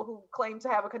people who claim to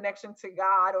have a connection to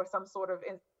God or some sort of,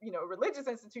 you know, religious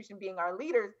institution being our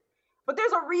leaders. But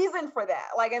there's a reason for that.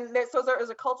 Like, and so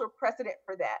there's a cultural precedent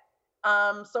for that.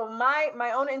 So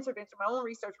my own intervention, my own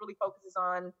research really focuses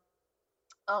on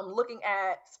looking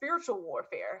at spiritual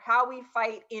warfare, how we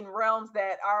fight in realms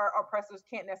that our oppressors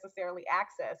can't necessarily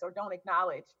access or don't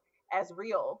acknowledge as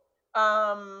real.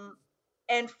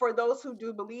 And for those who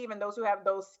do believe and those who have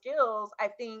those skills, I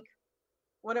think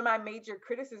one of my major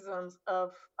criticisms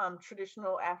of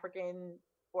traditional African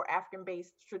or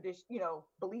African-based tradition, you know,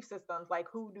 belief systems like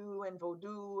hoodoo and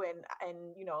voodoo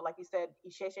and you know, like you said,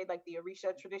 Isheshe, like the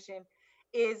Orisha tradition,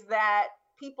 is that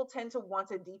people tend to want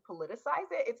to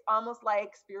depoliticize it. It's almost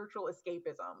like spiritual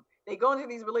escapism. They go into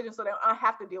these religions so they don't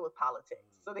have to deal with politics.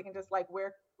 So they can just like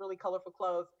wear really colorful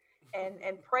clothes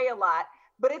and pray a lot.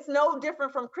 But it's no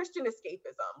different from Christian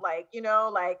escapism. Like, you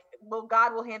know, like, well,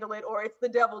 God will handle it, or it's the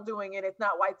devil doing it. It's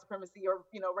not white supremacy or,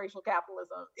 you know, racial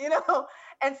capitalism, you know?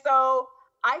 And so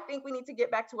I think we need to get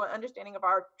back to an understanding of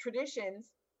our traditions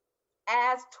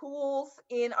as tools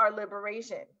in our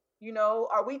liberation. You know,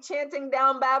 are we chanting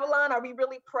down Babylon? Are we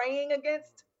really praying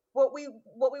against what we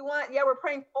want? Yeah, we're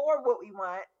praying for what we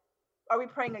want. Are we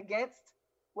praying against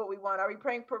what we want? Are we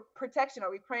praying for protection? Are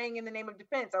we praying in the name of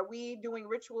defense? Are we doing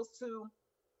rituals to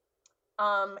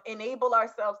enable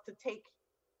ourselves to take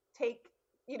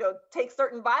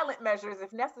certain violent measures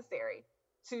if necessary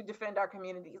to defend our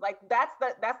communities? Like that's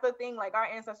the thing. Like our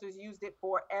ancestors used it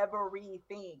for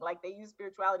everything. Like they used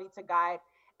spirituality to guide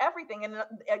everything. And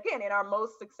again, in our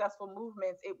most successful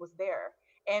movements, it was there.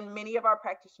 And many of our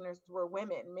practitioners were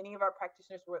women. Many of our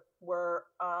practitioners were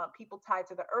people tied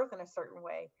to the earth in a certain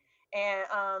way. And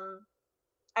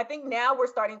I think now we're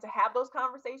starting to have those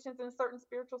conversations in certain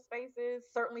spiritual spaces,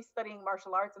 certainly studying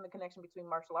martial arts and the connection between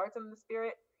martial arts and the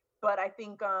spirit. But I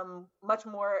think much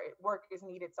more work is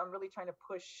needed. So I'm really trying to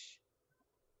push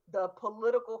the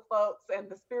political folks and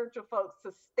the spiritual folks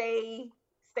to stay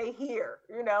here,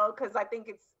 you know, because I think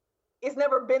it's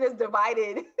never been as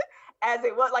divided as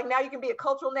it was. Like now you can be a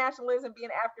cultural nationalist and be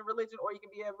an African religion, or you can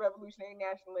be a revolutionary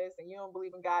nationalist and you don't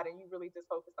believe in God and you really just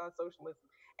focused on socialism.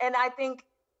 And I think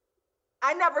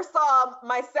I never saw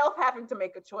myself having to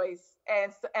make a choice.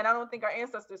 And I don't think our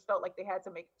ancestors felt like they had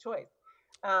to make a choice.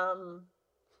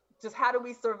 just how do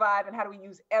we survive and how do we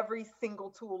use every single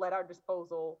tool at our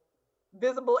disposal,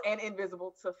 visible and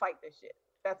invisible, to fight this shit.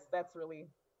 That's really.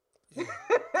 Yeah.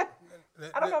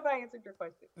 I don't know if I answered your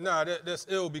question. Nah, that's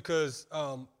ill because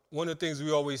one of the things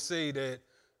we always say that,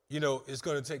 you know, it's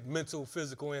going to take mental,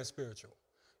 physical, and spiritual.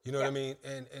 You know what I mean?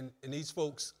 And these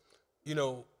folks, you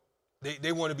know,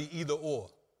 they want to be either or.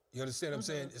 You understand what I'm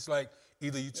saying? It's like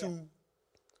either you too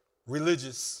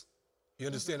religious, you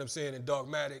understand what I'm saying, and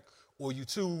dogmatic, or you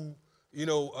too, you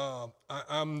know,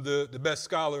 I'm the best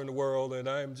scholar in the world, and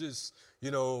I'm just,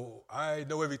 you know, I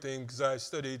know everything because I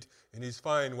studied in these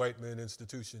fine white men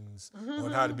institutions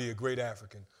on how to be a great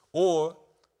African. Or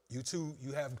you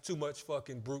have too much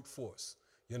fucking brute force.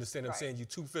 You understand what I'm saying? You're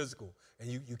too physical, and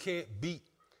you can't beat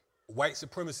white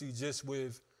supremacy just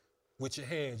with your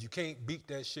hands. You can't beat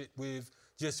that shit with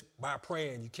just by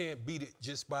praying. You can't beat it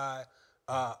just by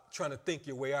trying to think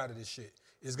your way out of this shit.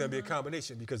 It's gonna be a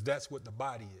combination because that's what the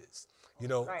body is. You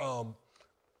know,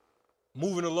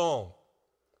 moving along,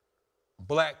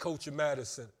 Black culture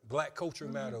matters. Black culture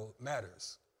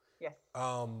matters. Yes.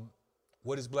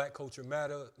 What is Black culture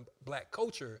matter? Black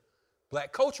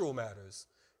cultural matters.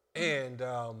 And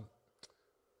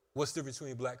what's the difference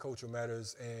between Black culture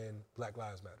matters and Black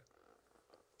Lives Matter?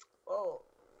 Oh,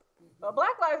 well,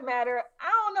 Black Lives Matter. I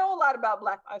don't know a lot about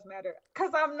Black Lives Matter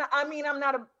because I'm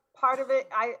not a part of it.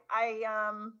 I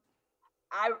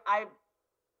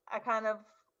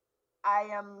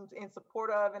am in support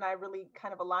of, and I really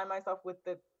kind of align myself with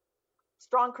the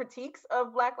strong critiques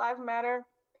of Black Lives Matter.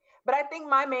 But I think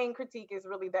my main critique is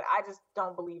really that I just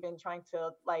don't believe in trying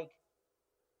to like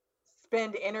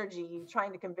spend energy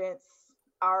trying to convince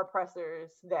our oppressors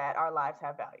that our lives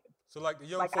have value. So like the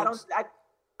young like folks.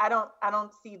 I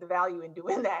don't see the value in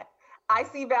doing that. I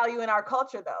see value in our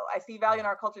culture though. I see value in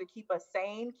our culture to keep us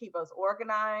sane, keep us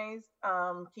organized,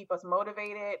 keep us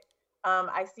motivated.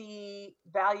 I see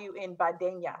value in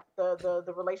badenya,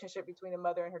 the relationship between a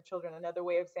mother and her children, another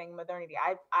way of saying modernity.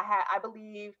 I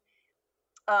believe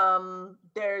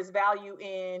there's value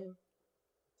in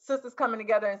sisters coming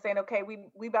together and saying, okay,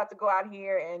 we about to go out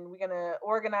here and we're gonna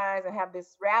organize and have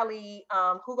this rally.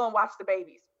 Who gonna watch the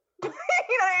babies? You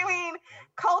know what I mean?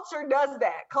 Culture does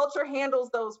that. Culture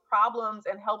handles those problems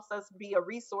and helps us be a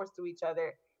resource to each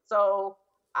other. So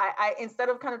I instead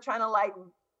of kind of trying to like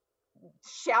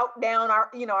shout down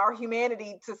our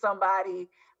humanity to somebody,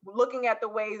 looking at the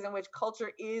ways in which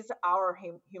culture is our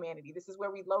humanity. This is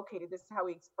where we locate it. This is how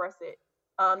we express it.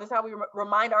 This is how we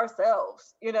remind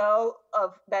ourselves, you know,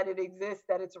 of that it exists,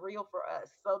 that it's real for us.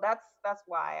 So that's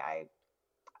why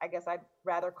I guess I'd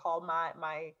rather call my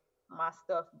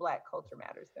stuff Black Culture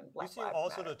Matters than Black Lives Matter. You seem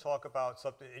also to talk about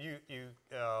something, you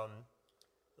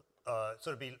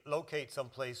sort of locate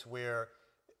someplace where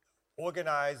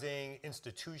organizing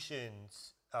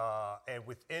institutions and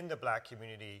within the Black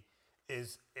community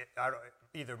is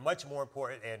either much more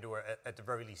important and or at the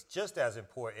very least just as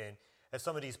important as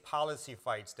some of these policy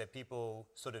fights that people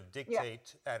sort of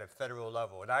dictate at a federal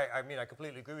level. And I mean, I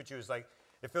completely agree with you. It's like,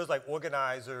 it feels like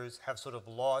organizers have sort of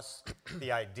lost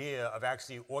the idea of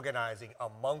actually organizing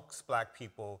amongst Black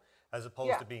people as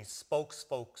opposed to being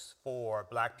spokesfolks for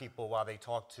Black people while they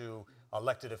talk to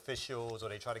elected officials or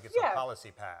they try to get some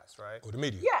policy passed, right? Or the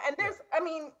media. Yeah, and there's, I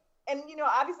mean, and you know,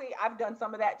 obviously I've done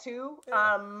some of that too.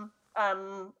 Yeah.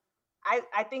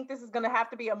 I think this is gonna have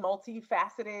to be a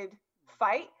multifaceted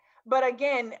fight. But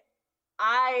again,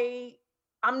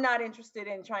 I'm not interested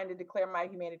in trying to declare my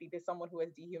humanity to someone who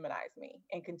has dehumanized me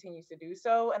and continues to do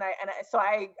so. So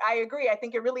I agree. I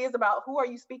think it really is about who are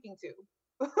you speaking to?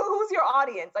 Who's your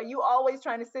audience? Are you always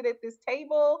trying to sit at this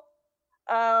table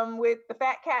with the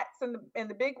fat cats and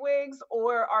the big wigs,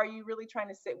 or are you really trying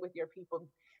to sit with your people?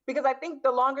 Because I think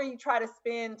the longer you try to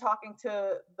spend talking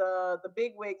to the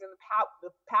big wigs and the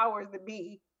powers that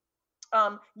be,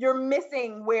 you're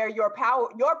missing where your power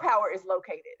is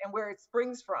located and where it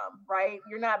springs from, right?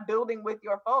 You're not building with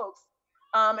your folks.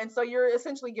 And so you're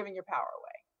essentially giving your power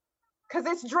away because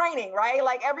it's draining, right?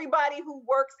 Like everybody who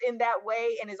works in that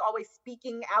way and is always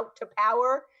speaking out to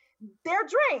power, they're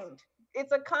drained.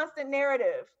 It's a constant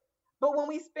narrative. But when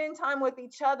we spend time with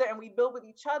each other and we build with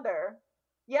each other,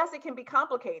 yes, it can be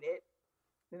complicated.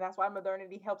 And that's why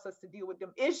modernity helps us to deal with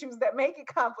them issues that make it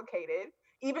complicated.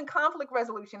 Even conflict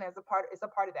resolution is a part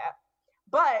of that.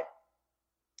 But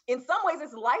in some ways,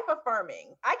 it's life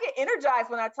affirming. I get energized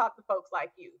when I talk to folks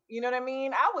like you. You know what I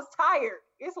mean? I was tired.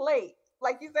 It's late.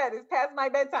 Like you said, it's past my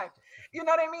bedtime. You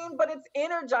know what I mean? But it's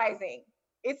energizing.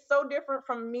 It's so different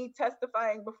from me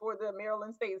testifying before the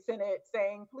Maryland State Senate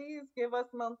saying, please give us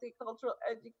multicultural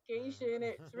education.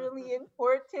 It's really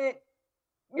important.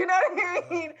 You know what I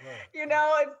mean? Right. You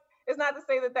know, it's not to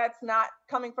say that that's not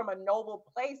coming from a noble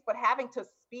place, but having to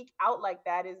speak out like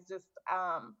that is just,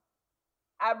 I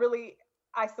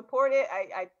support it.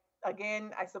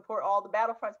 I support all the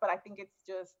battlefronts, but I think it's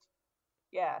just,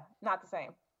 yeah, not the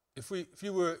same. If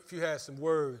you had some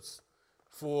words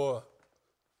for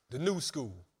the new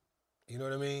school, you know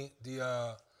what I mean?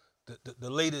 The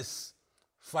latest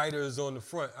fighters on the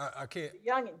front. I can't. The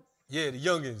youngins. Yeah, the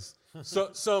youngins.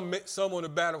 Some on the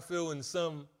battlefield and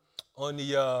some on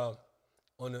the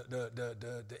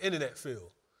internet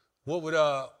field. What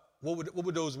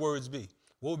would those words be?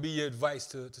 What would be your advice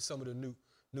to some of the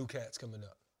new cats coming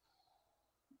up?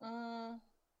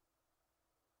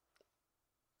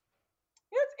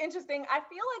 It's interesting. I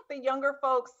feel like the younger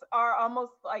folks are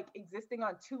almost like existing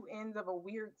on two ends of a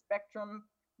weird spectrum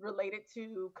related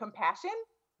to compassion.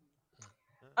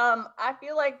 I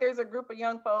feel like there's a group of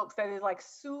young folks that is like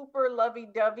super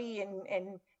lovey-dovey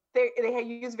and they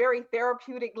use very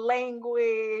therapeutic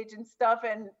language and stuff,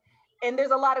 and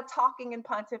there's a lot of talking and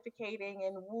pontificating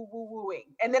and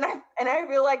woo-woo-wooing. And then I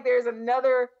feel like there's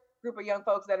another group of young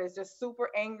folks that is just super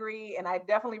angry, and I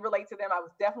definitely relate to them. I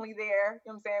was definitely there, you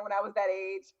know what I'm saying, when I was that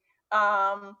age.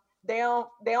 They don't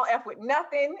F with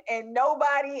nothing and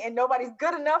nobody, and nobody's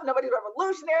good enough. Nobody's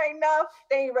revolutionary enough.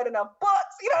 They ain't read enough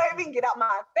books. You know what I mean? Get out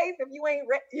my face if you ain't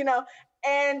read, you know.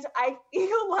 And I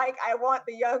feel like I want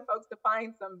the young folks to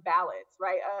find some balance,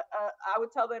 right? I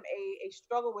would tell them a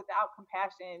struggle without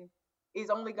compassion is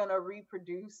only going to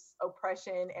reproduce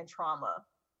oppression and trauma.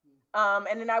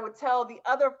 And then I would tell the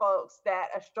other folks that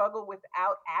a struggle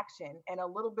without action and a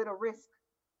little bit of risk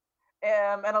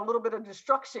and a little bit of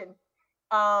destruction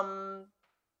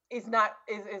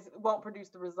won't produce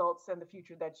the results and the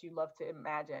future that you love to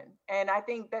imagine. And I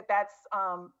think that's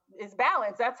is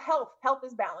balance. That's health. Health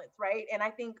is balance, right? And I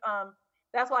think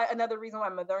that's why another reason why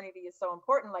modernity is so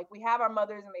important. Like, we have our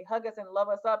mothers and they hug us and love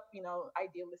us up, you know,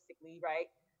 idealistically, right?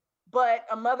 But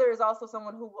a mother is also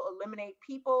someone who will eliminate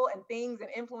people and things and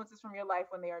influences from your life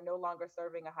when they are no longer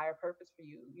serving a higher purpose for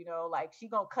you. You know, like, she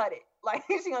gonna cut it. Like,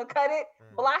 she gonna cut it,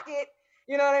 block it.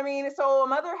 You know what I mean? So a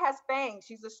mother has fangs.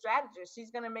 She's a strategist.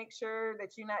 She's going to make sure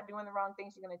that you're not doing the wrong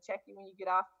thing. She's going to check you when you get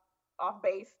off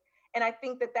base. And I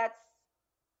think that that's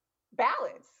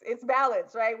balance. It's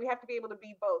balance, right? We have to be able to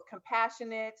be both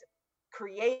compassionate,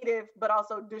 creative, but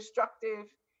also destructive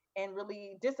and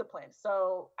really disciplined.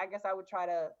 So I guess I would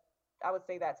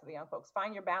say that to the young folks.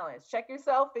 Find your balance. Check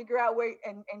yourself, figure out where,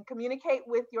 and communicate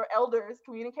with your elders,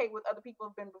 communicate with other people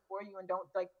who've been before you, and don't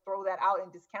like throw that out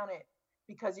and discount it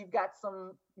because you've got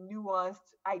some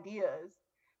nuanced ideas.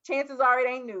 Chances are it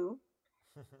ain't new,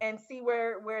 and see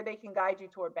where they can guide you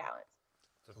toward balance.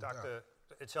 So Dr.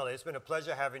 Achille, it's been a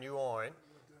pleasure having you on.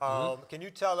 Can you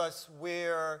tell us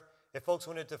where, if folks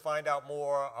wanted to find out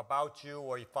more about you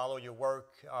or you follow your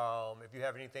work, if you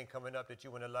have anything coming up that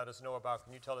you want to let us know about,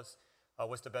 can you tell us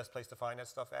what's the best place to find that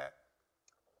stuff at?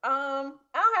 I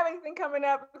don't have anything coming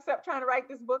up except trying to write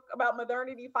this book about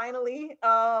modernity finally.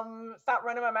 Stop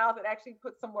running my mouth and actually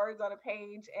put some words on a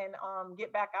page and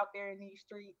get back out there in these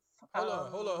streets. Hold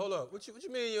on. What you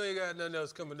mean you ain't got nothing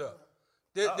else coming up?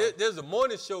 There's a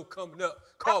morning show coming up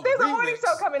called There's Remix. a morning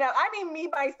show coming up. I mean, me,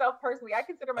 myself, personally. I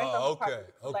consider myself part of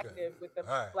the collective with the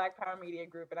Black Power Media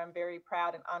Group, and I'm very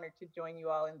proud and honored to join you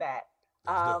all in that.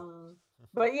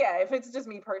 But yeah, if it's just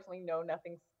me personally,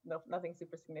 nothing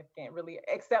super significant really,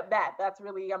 except that. That's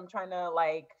really, I'm trying to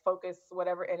like focus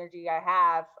whatever energy I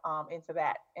have into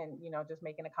that, and just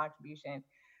making a contribution.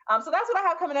 So that's what I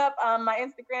have coming up. My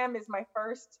Instagram is my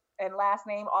first and last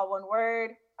name, all one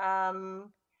word.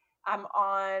 I'm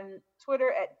on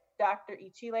Twitter at Dr.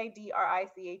 Ichile,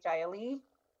 DRICHILE,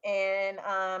 and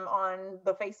I'm on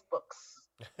the Facebooks.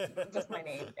 Just my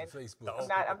name. And Facebook.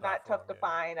 I'm not tough to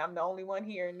find. I'm the only one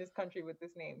here in this country with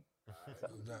this name. So.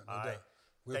 No doubt.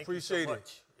 We appreciate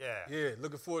it. Yeah.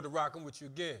 Looking forward to rocking with you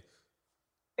again.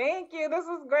 Thank you. This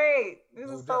was great. This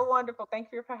is so wonderful. Thank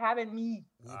you for having me.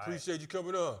 We appreciate you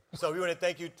coming on. So we want to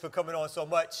thank you for coming on so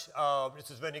much. This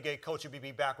is Renegade Culture. We'll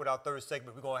be back with our third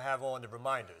segment. We're going to have on the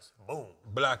reminders. Boom.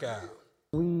 Blackout.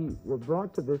 We were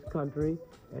brought to this country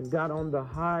and got on the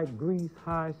high grease,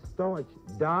 high starch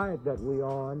diet that we're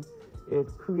on. It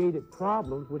created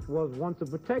problems, which was once a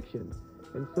protection.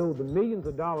 And so the millions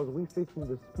of dollars we fixing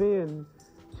to spend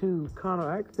to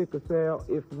counteract sickle cell,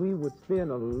 if we would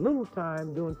spend a little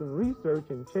time doing some research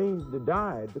and change the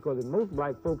diet, because most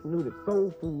black folks knew that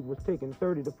soul food was taking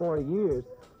 30 to 40 years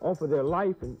off of their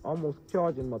life and almost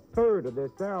charging them a third of their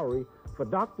salary for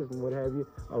doctors and what have you.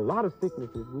 A lot of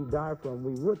sicknesses we die from,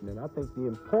 we wouldn't. And I think the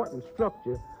important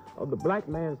structure of the black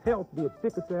man's health, be it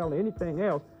sickle cell or anything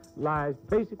else, lies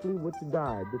basically with the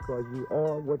diet, because you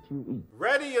are what you eat.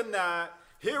 Ready or not,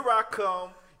 Here I come.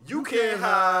 You can't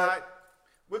hide.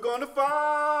 We're gonna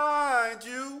find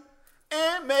you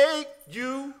and make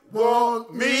you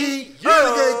want me.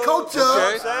 Renegade culture.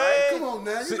 Okay. Come on,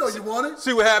 man. You know you want it.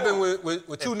 See what happened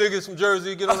with two niggas from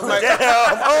Jersey get on the mic?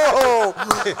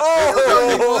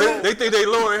 They think they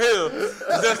Lauryn Hill.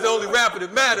 That's the only rapper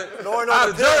that mattered out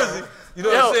of Jersey. You know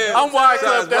what I'm saying? I'm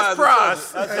Wyclef, that's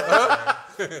Prize.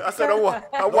 I said, I'm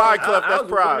Wyclef, that's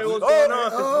Prize.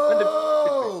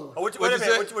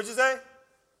 What'd you say?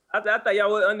 I thought y'all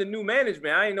were under new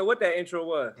management. I didn't know what that intro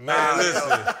was. Man, listen.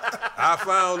 I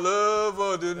found love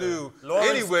on the new.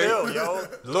 Anyway,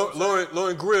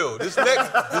 Lauren Grill. This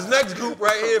next group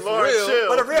right here for real.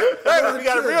 But we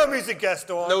got a real music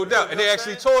guest on. No doubt. And they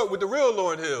actually toured with the real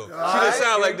Lauryn Hill. She didn't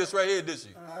sound like this right here, did she?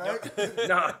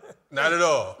 Nah. Not at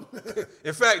all.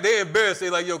 In fact, they embarrassed. They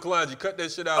like, yo, Kalonji, cut that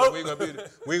shit out. We ain't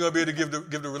gonna be able to give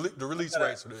the release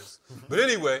rights for this. But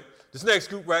anyway, this next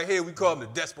group right here, we call them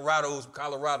the Desperados from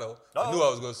Colorado. I knew I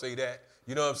was gonna say that.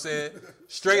 You know what I'm saying?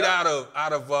 Straight out of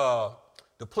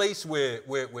the place where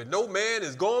no man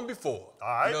has gone before. All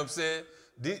right. You know what I'm saying?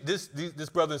 This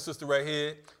brother and sister right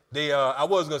here, they I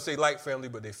was gonna say like family,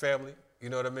 but they family. You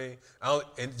know what I mean?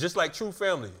 And just like true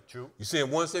family. True. You see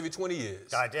them once every 20 years.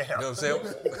 Goddamn. You know what I'm saying?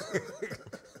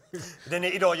 Then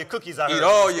they eat all your cookies. I heard. Eat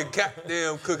all your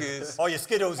goddamn cookies. All your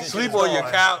Skittles. And sleep on your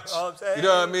couch. You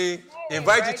know what I mean?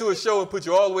 Invite you to a show and put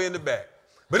you all the way in the back.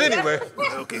 But anyway.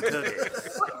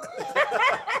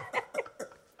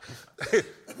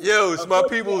 Yo, it's my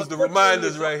people's the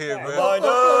reminders right here, man.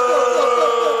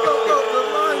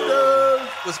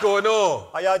 What's going on?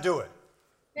 How y'all doing?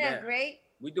 Yeah, great.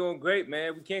 We doing great,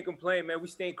 man. We can't complain, man. We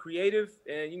staying creative,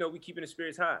 and we keeping the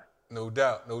spirits high. No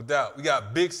doubt, no doubt. We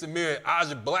got Big Samir and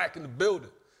Aja Black in the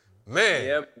building.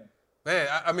 Man, man.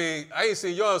 I mean, I ain't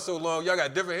seen y'all in so long. Y'all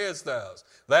got different hairstyles.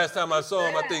 Last time I saw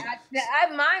him, I think.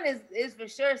 Mine is for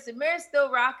sure. Samir's still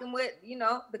rocking with,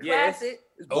 the classic.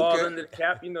 It's ball under the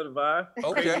cap, you know the vibe.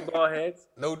 Okay. Crazy ball heads.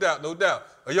 No doubt, no doubt.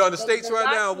 Are y'all in the States right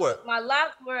now or what? My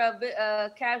locks were a bit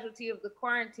casualty of the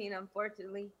quarantine,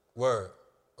 unfortunately. Word.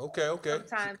 Okay.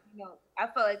 Sometimes, I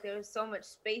felt like there was so much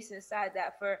space inside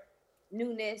that for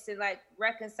newness and like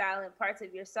reconciling parts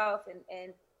of yourself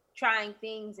and trying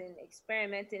things and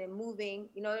experimenting and moving.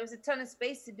 There's a ton of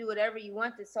space to do whatever you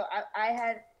wanted. So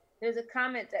there's a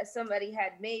comment that somebody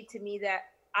had made to me that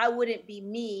I wouldn't be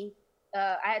me.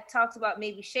 I had talked about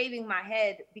maybe shaving my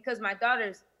head because my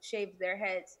daughters shaved their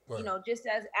heads, right. Just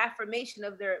as affirmation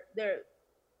of their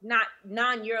not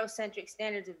non-Eurocentric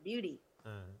standards of beauty.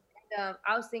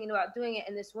 I was thinking about doing it,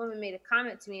 and this woman made a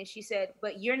comment to me, and she said,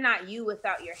 "But you're not you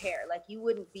without your hair. Like you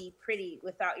wouldn't be pretty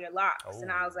without your locks." Oh. And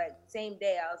I was like, same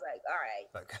day, I was like, all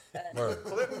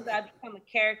right. Since I become a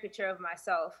caricature of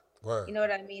myself, right. You know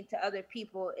what I mean, to other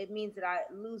people, it means that I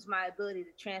lose my ability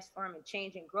to transform and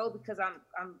change and grow because I'm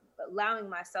allowing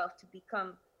myself to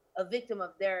become a victim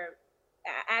of their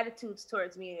attitudes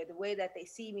towards me or the way that they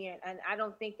see me, and I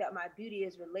don't think that my beauty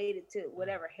is related to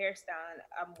whatever hairstyle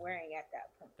I'm wearing at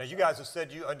that point. Now you guys have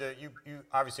said you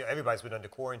obviously everybody's been under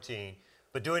quarantine,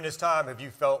 but during this time have you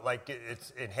felt like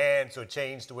it's enhanced or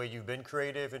changed the way you've been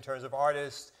creative in terms of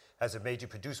artists? Has it made you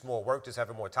produce more work, just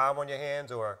having more time on your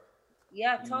hands, or?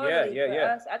 Yeah, totally. For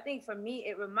us, I think for me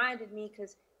it reminded me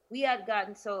because we had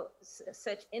gotten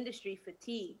such industry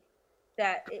fatigue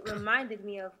that it reminded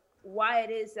me of why it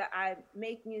is that I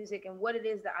make music and what it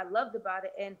is that I loved about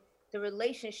it and the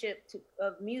relationship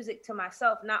of music to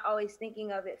myself, not always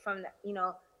thinking of it from the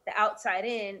outside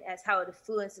in as how it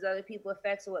influences other people,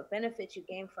 affects or what benefits you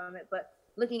gain from it, but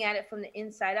looking at it from the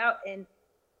inside out and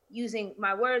using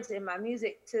my words and my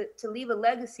music to leave a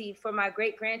legacy for my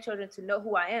great-grandchildren to know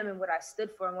who I am and what I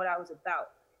stood for and what I was about.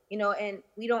 And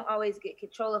we don't always get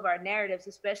control of our narratives,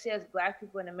 especially as Black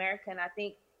people in America, and I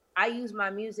think I use my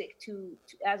music to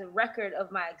as a record of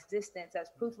my existence, as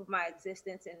proof of my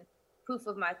existence and proof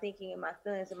of my thinking and my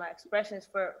feelings and my expressions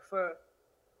for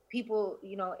people,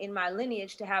 in my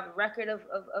lineage to have a record of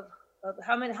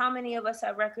how many of us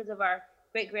have records of our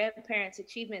great-grandparents'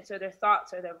 achievements or their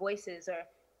thoughts or their voices or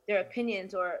their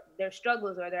opinions or their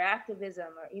struggles or their activism,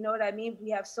 or you know what I mean? We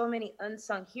have so many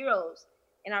unsung heroes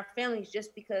in our families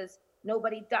just because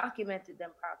nobody documented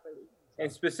them properly. And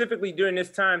specifically during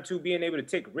this time, too, being able to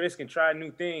take risk and try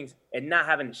new things and not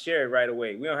having to share it right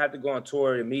away. We don't have to go on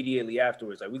tour immediately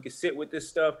afterwards. Like, we could sit with this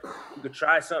stuff. We could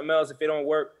try something else if it don't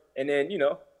work. And then,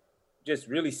 just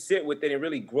really sit with it and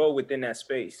really grow within that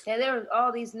space. Yeah, there was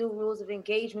all these new rules of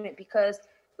engagement because,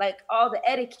 like, all the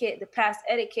etiquette, the past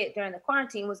etiquette during the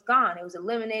quarantine was gone. It was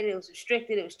eliminated. It was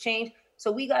restricted. It was changed.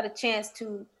 So we got a chance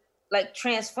to like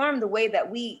transformed the way that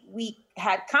we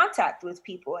had contact with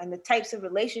people and the types of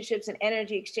relationships and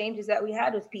energy exchanges that we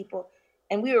had with people.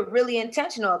 And we were really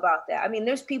intentional about that. I mean,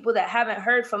 there's people that haven't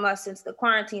heard from us since the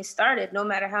quarantine started, no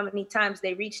matter how many times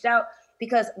they reached out,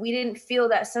 because we didn't feel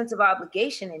that sense of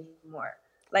obligation anymore.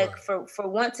 Like for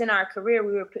once in our career,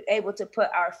 we were able to put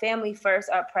our family first,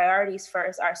 our priorities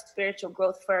first, our spiritual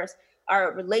growth first,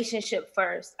 our relationship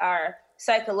first, our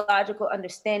psychological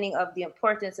understanding of the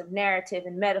importance of narrative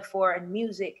and metaphor and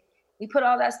music. We put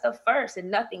all that stuff first, and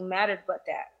nothing mattered but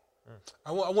that.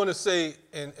 I want to say,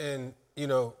 and you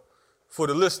know, for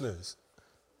the listeners,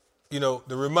 you know,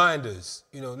 the reminders,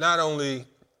 you know, not only,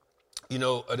 you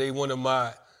know, are they one of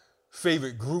my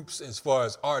favorite groups as far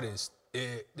as artists,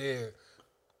 they're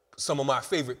some of my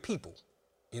favorite people.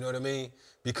 You know what I mean?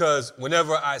 Because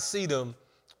whenever I see them,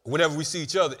 whenever we see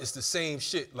each other, it's the same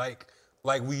shit. Like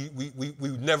we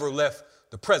never left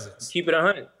the presence. Keep it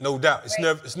 100. No doubt.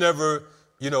 It's never,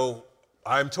 you know,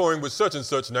 I'm touring with such and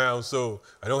such now, so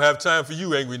I don't have time for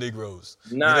you, angry Negroes.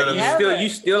 Nah, you know you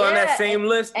still on that same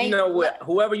list. You know,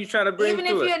 whoever you're trying to bring even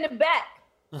if you're in the back.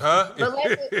 Huh?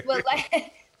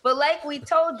 But like we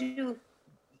told you,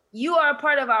 you are a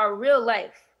part of our real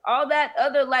life. All that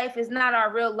other life is not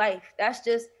our real life. That's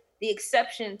just the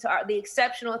exception to the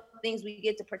exceptional things we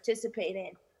get to participate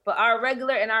in. But our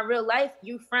regular and our real life,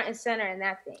 you front and center in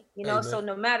that thing. You know, so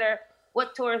no matter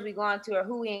what tours we go on to or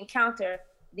who we encounter,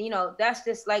 you know, that's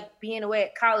just like being away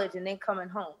at college and then coming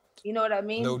home. You know what I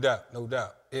mean? No doubt, no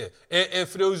doubt. Yeah. And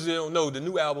for those who don't know, the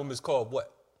new album is called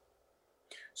what?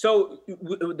 So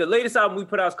the latest album we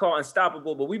put out is called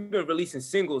Unstoppable, but we've been releasing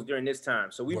singles during this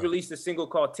time. So we released a single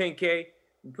called 10K.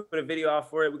 We put a video out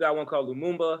for it. We got one called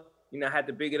Lumumba. You know, I had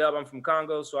to big it up. I'm from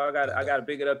Congo, so I got to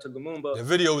big it up to Lumumba. The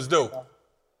video was dope.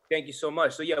 Thank you so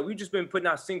much. So yeah, we've just been putting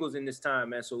out singles in this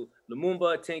time, man. So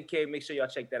Lumumba, 10K, make sure y'all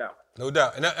check that out. No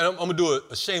doubt. And I'm going to do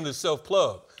a shameless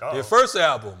self-plug. Their first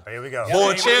album. Here we go.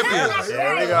 Born Champions.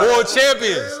 Here we go. Born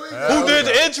Champions. Who did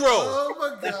the intro? Oh, my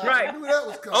God. That's right. I knew that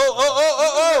was coming.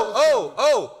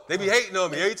 Oh. They be hating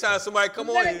on me every time somebody come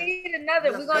on here. Need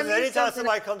another. We're gonna need anytime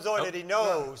somebody comes on that he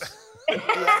knows,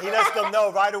 he lets them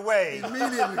know right away.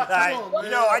 Immediately. Like, On,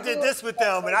 you know, I did this with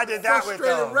them and I did that with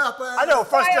them. Rapper. I know,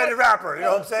 frustrated rapper. You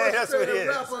know what I'm saying? That's what it is.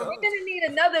 Rapper. We're gonna need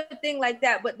another thing like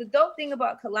that. But the dope thing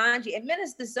about Kalonji and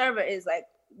Minister Server is like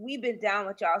we've been down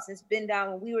with y'all since been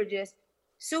down when we were just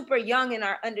super young in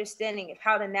our understanding of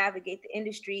how to navigate the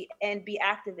industry and be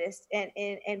activists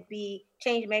and be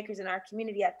change makers in our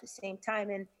community at the same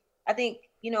time. And I think,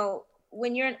 you know,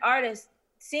 when you're an artist,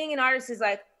 seeing an artist is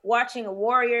like watching a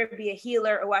warrior be a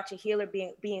healer or watch a healer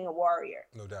being a warrior.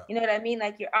 No doubt. You know what I mean?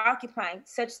 Like you're occupying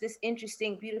such this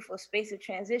interesting, beautiful space of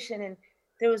transition. And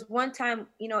there was one time,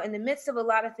 you know, in the midst of a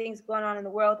lot of things going on in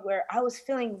the world where I was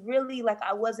feeling really like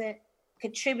I wasn't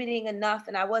contributing enough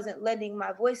and I wasn't lending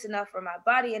my voice enough or my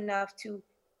body enough to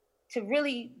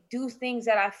really do things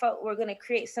that I felt were going to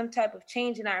create some type of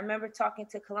change. And I remember talking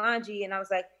to Kalonji and I was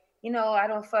like, you know, I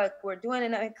don't feel like we're doing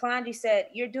enough. And Kalonji said,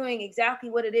 you're doing exactly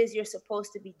what it is you're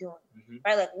supposed to be doing,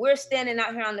 right? Like we're standing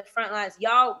out here on the front lines.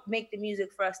 Y'all make the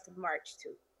music for us to march to.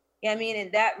 You know what I mean?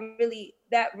 And that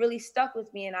really stuck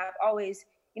with me. And I've always,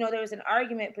 you know, there was an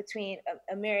argument between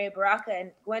Amiri Baraka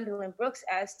and Gwendolyn Brooks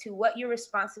as to what your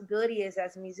responsibility is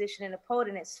as a musician and a poet.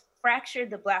 And it's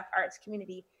fractured the Black arts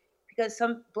community because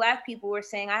some Black people were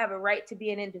saying, I have a right to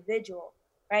be an individual.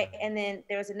 Right. And then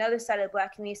there's another side of the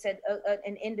Black community said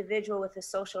an individual with a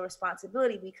social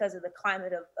responsibility because of the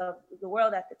climate of the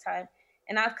world at the time.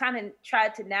 And I've kind of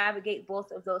tried to navigate both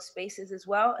of those spaces as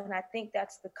well. And I think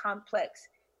that's the complex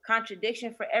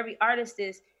contradiction for every artist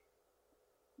is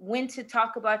when to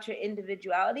talk about your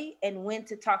individuality and when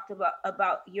to talk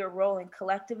about your role in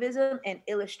collectivism and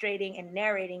illustrating and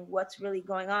narrating what's really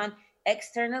going on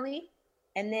externally.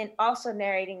 And then also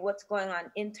narrating what's going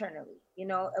on internally. You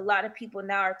know, a lot of people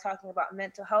now are talking about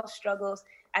mental health struggles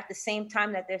at the same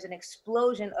time that there's an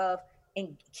explosion of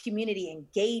community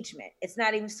engagement. It's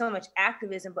not even so much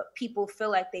activism, but people feel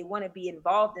like they want to be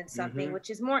involved in something, which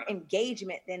is more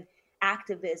engagement than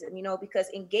activism, you know, because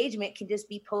engagement can just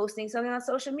be posting something on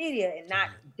social media and not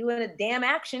doing a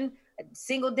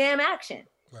single damn action.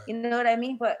 Right. You know what I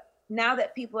mean? But now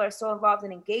that people are so involved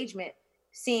in engagement,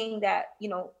 seeing that, you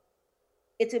know,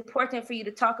 it's important for you to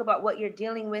talk about what you're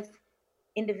dealing with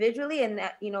individually and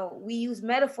that, you know, we use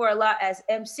metaphor a lot as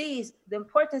MCs. The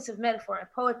importance of metaphor in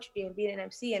poetry and being an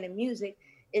MC and in music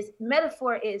is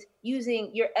metaphor is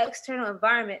using your external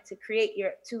environment to create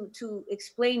to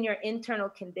explain your internal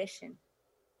condition.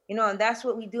 You know, and that's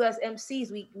what we do as MCs.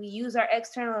 We use our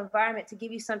external environment to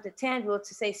give you something tangible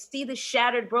to say, see the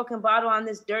shattered, broken bottle on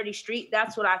this dirty street.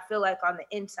 That's what I feel like on the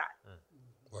inside.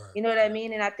 Word. You know what I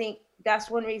mean? And I think that's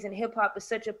one reason hip hop is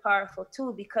such a powerful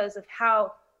tool, because of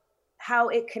how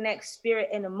it connects spirit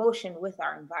and emotion with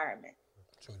our environment.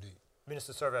 True deep.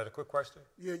 Minister Server had a quick question.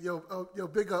 Yeah, yo,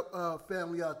 big up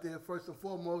family out there. First and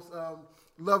foremost,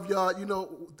 love y'all. You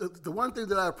know, the one thing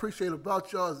that I appreciate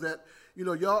about y'all is that, you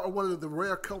know, y'all are one of the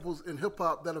rare couples in hip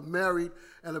hop that are married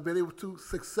and have been able to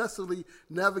successfully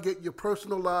navigate your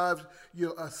personal lives,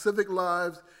 your civic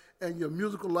lives, and your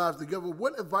musical lives together.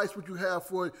 What advice would you have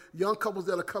for young couples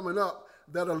that are coming up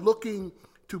that are looking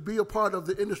to be a part of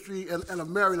the industry and are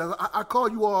married? I call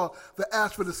you all the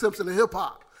Ashford and Simpson of hip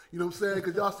hop. You know what I'm saying?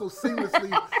 Because y'all so seamlessly,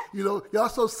 y'all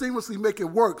so seamlessly make it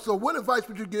work. So what advice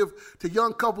would you give to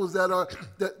young couples that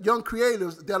young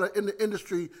creatives that are in the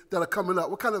industry that are coming up?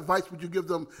 What kind of advice would you give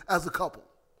them as a couple?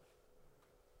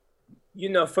 You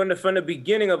know, from the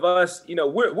beginning of us, you know,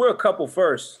 we're a couple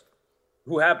first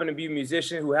who happen to be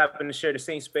musicians, who happen to share the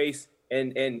same space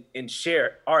and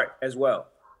share art as well.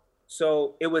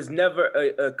 So it was never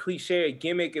a cliche, a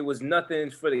gimmick. It was nothing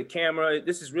for the camera.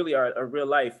 This is really our real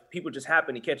life. People just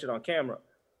happen to catch it on camera.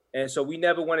 And so we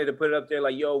never wanted to put it up there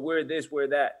like, yo, we're this, we're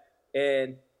that.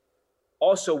 And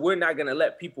also, we're not gonna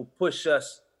let people push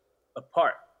us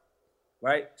apart,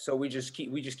 right? So we just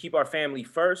keep our family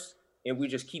first, and we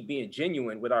just keep being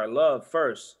genuine with our love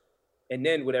first, and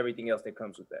then with everything else that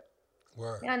comes with that.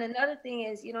 Word. Yeah, and another thing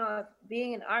is, you know,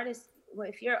 being an artist,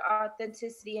 if your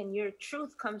authenticity and your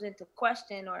truth comes into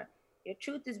question, or your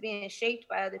truth is being shaped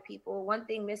by other people, one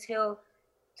thing Miss Hill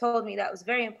told me that was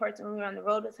very important when we were on the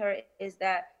road with her is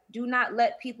that do not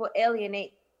let people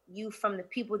alienate you from the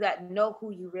people that know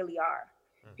who you really are.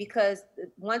 Because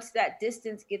once that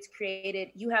distance gets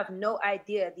created, you have no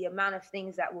idea the amount of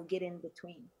things that will get in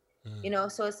between. You know,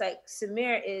 so it's like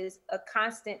Samir is a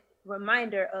constant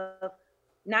reminder of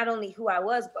not only who I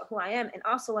was, but who I am, and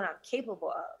also what I'm capable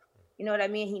of. You know what I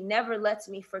mean? He never lets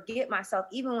me forget myself,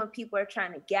 even when people are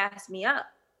trying to gas me up.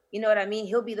 You know what I mean?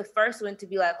 He'll be the first one to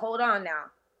be like, hold on now.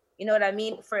 You know what I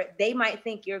mean? They might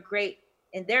think you're great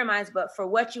in their minds, but for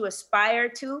what you aspire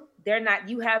to,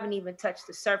 you haven't even touched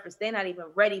the surface. They're not even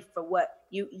ready for what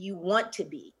you want to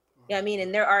be. You know what I mean?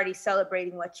 And they're already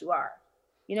celebrating what you are.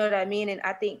 You know what I mean? And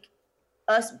I think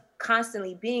us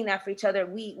constantly being that for each other,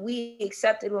 we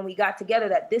accepted when we got together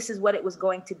that this is what it was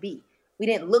going to be. We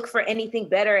didn't look for anything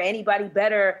better, anybody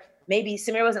better. Maybe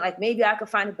Samir wasn't like, maybe I could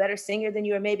find a better singer than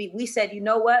you, or maybe we said, you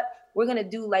know what? We're gonna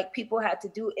do like people had to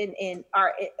do in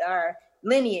our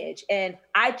lineage, and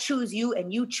I choose you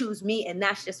and you choose me, and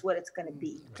that's just what it's gonna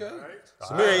be. Okay.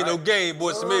 Samir ain't no game,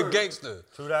 boy. Samir gangster.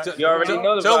 True that. You already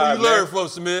know the Tell vibe, me you learned from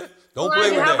Samir. Don't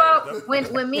play with how that. about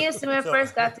when me and Samir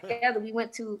first got together, he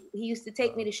used to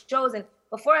take me to shows, and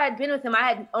before I had been with him, I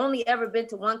had only ever been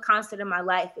to one concert in my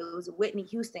life. It was a Whitney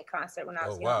Houston concert when I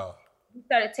was young. Wow. He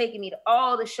started taking me to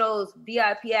all the shows,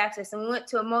 VIP access, and we went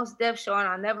to a Mos Def show, and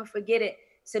I'll never forget it.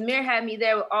 Samir had me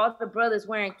there with all the brothers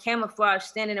wearing camouflage,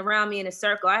 standing around me in a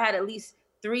circle. I had at least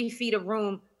 3 feet of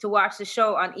room to watch the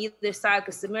show on either side,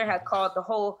 because Samir had called the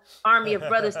whole army of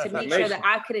brothers to make sure that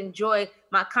I could enjoy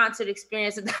my concert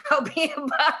experience without being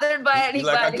bothered by anybody.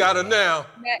 Like, I got her now.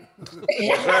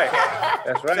 That's right.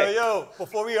 That's right. So yo,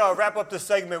 before we wrap up this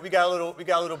segment, we got a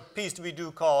little piece that we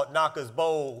do called Naka's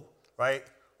Bowl, right?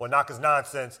 Or Naka's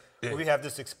Nonsense. Yeah. We have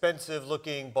this expensive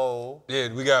looking bowl.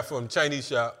 Yeah, we got from Chinese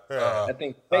shop. I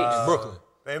think Brooklyn.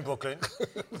 In Brooklyn.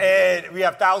 And we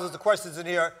have thousands of questions in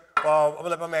here. I'm gonna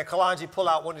let my man Kalonji pull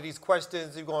out one of these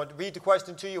questions. He's going to read the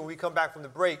question to you. When we come back from the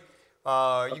break,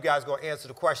 you guys gonna answer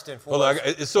the question for us.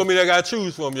 It's so many I gotta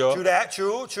choose from, y'all. True that,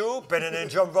 true. Better than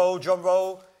drum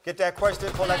roll. Get that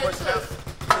question, pull that question out.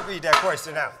 Read that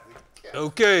question out.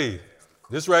 Okay.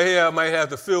 This right here, I might have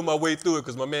to feel my way through it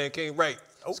because my man can't write.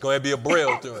 It's going to be a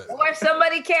braille to it. Or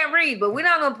somebody can't read, but we're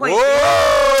not going to point.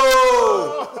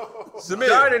 Whoa! Samir.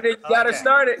 Started it. You got to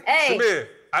start it. Hey. Samir,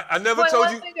 I never told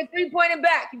you. Point one finger, 3 pointing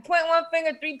back. You point one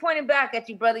finger, 3 pointing back at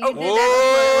you, brother. You did that.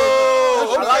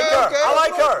 I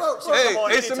like her.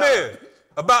 Hey, Samir,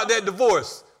 about that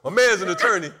divorce. My man's an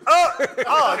attorney.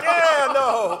 Yeah,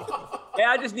 no. Hey,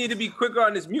 I just need to be quicker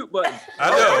on this mute button. I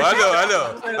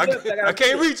know. I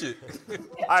can't reach it.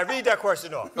 All right, read that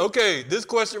question off. Okay, this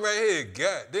question right here.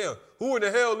 God damn. Who in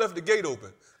the hell left the gate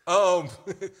open?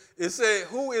 It said,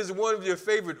 who is one of your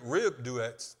favorite rib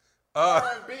duets?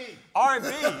 R&B. R&B?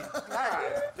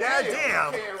 God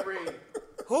damn. Can't read.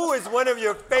 Who is one of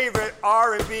your favorite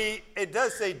R&B? It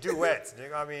does say duets.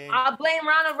 I mean, I blame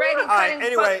Ronald Reagan. all right.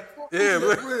 Anyway, Yeah,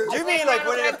 but do you mean like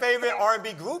one of your favorite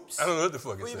R&B groups? I don't know what the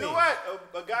fuck it's What do you saying. mean?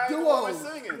 What? A guy and a Duo. woman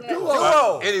singing.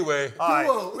 Duo. Anyway, All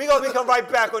right, we're going to come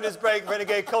right back on this break,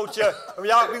 Renegade Culture. We're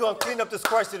going to clean up this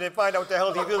question and find out what the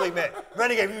hell he really meant.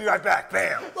 Renegade, we'll be right back.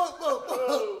 Bam.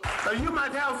 So you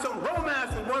might have some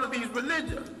romance with one of these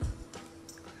religions.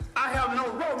 I have no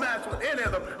romance with any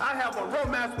of them. I have a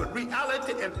romance with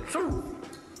reality and truth.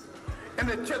 And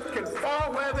the chips can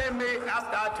fall where they may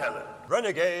after I tell it.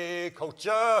 Renegade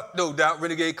Culture. no doubt,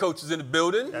 Renegade Coach is in the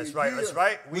building. That's right, that's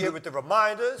right. We here with the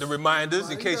reminders. The reminders,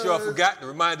 in case y'all forgot, the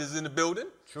reminders in the building.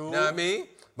 True. You know what I mean?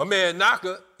 My man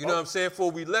Naka, you know what I'm saying,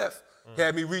 before we left,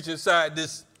 had me reach inside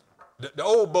this, the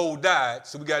old bowl died,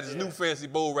 so we got this new fancy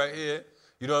bowl right here.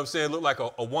 You know what I'm saying? Look like a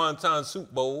wonton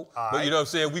soup bowl. All But right. you know what I'm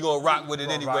saying? We gonna rock with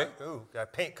it anyway. Ooh,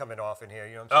 got paint coming off in here,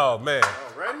 you know what I'm Oh man.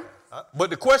 Ready?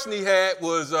 But the question he had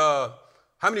was,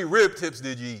 how many rib tips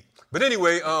did you eat? But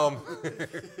anyway,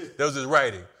 that was his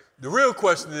writing. The real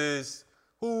question is,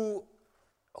 who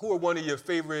are one of your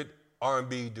favorite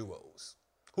R&B duos?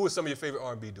 Who are some of your favorite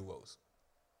R&B duos?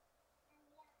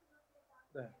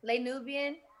 Les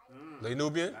Nubian. Les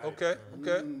Nubian? Okay,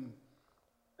 okay.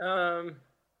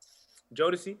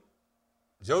 Jodeci.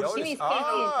 Jodeci? He means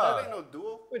That ain't no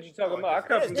duo. What you talking about? I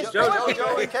come from saying? Jodeci.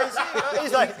 Joe and Casey.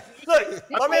 He's like, look,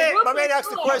 my man asked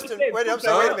the question. Wait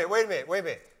a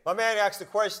minute. My man asked the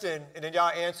question, and then y'all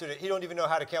answered it. He don't even know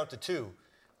how to count to two.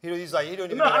 He's like, he don't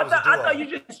even No, know I that was a duo. thought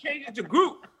you just changed it to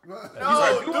group.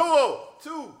 No, duo.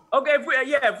 Two. Okay,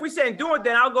 if we saying do it,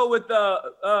 then I'll go with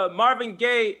Marvin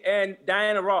Gaye and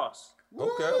Diana Ross.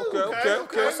 Okay.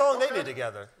 What song they did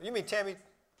together? You mean Tammy?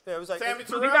 Yeah, it was like Tammy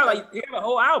So they got a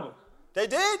whole album. They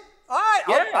did? All right.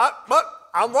 Yeah.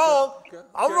 I'm wrong.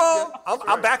 I'm wrong.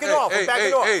 I'm backing off. I'm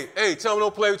backing off. Hey, tell them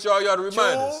don't play with y'all the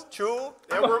reminders. True.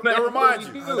 That reminds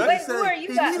you. Wait, who are you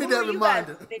He guys? needed Who that are you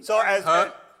reminder. guys? So as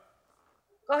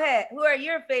Go ahead. Who are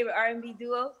your favorite R&B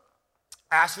duos?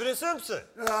 Ashford and Simpson.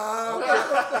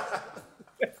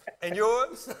 And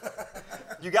yours?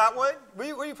 You got one?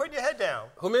 Where you putting your head down?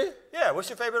 Who, me? Yeah, what's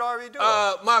your favorite R&B duo?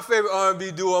 My favorite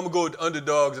R&B duo, I'm gonna go with the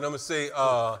Underdogs, and I'm gonna say,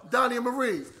 Donnie and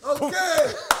Marie.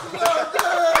 Okay.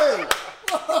 Okay.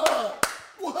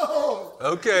 Whoa.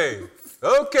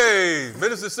 Okay,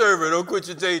 Minister Server, don't quit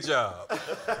your day job.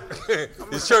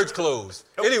 His church closed.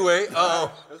 Anyway,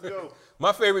 Let's go.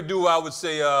 my favorite duo, I would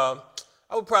say, I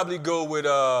would probably go with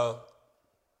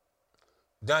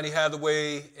Donny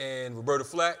Hathaway and Roberta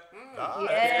Flack.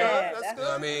 Yeah, That's You know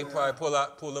what I mean? Probably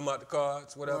pull them out the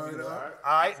cards, whatever. You know. All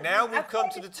right, now we've come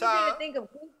to the It's time. easier to think of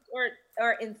groups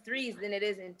or in threes than it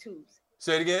is in twos.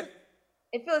 Say it again.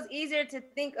 It feels easier to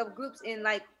think of groups in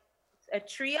like a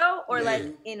trio or like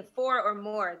in four or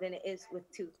more than it is with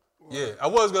two. Yeah, I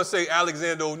was gonna say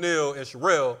Alexander O'Neal and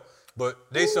Sherelle, but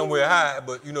they somewhere high.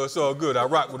 But you know, it's all good. I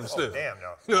rock with them still. Damn,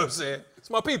 no. You know what I'm saying? It's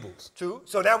my peoples. True.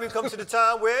 So now we've come to the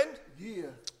time when Yeah.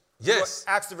 Yes.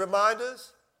 ask the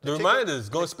reminders. The reminders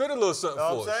gonna spit a little something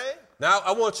Know what for I'm us. saying? Now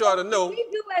I want y'all to know.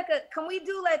 Can we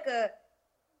do like a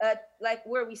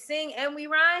where we sing and we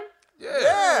rhyme?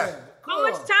 Yeah. How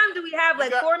much time do we have?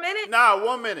 Like 4 minutes? Nah,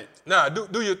 1 minute. Nah,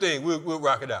 do your thing. We'll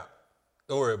rock it out.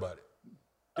 Don't worry about it.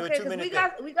 Do Okay, a 2 because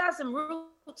minute we got some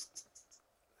roots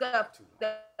stuff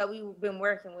that we've been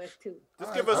working with too.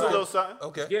 Just give us a little something.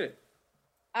 Okay. Get it.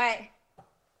 All right.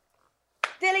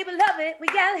 Dearly beloved, we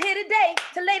gather here today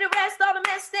to lay to rest all the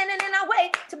mess standing in our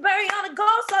way, to bury all the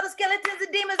ghosts, all the skeletons, the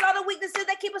demons, all the weaknesses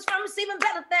that keep us from receiving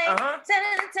better things. Set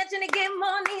an intention to get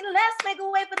more, need less, make a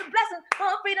way for the blessing,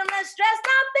 more freedom, less stress.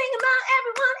 Stop thinking about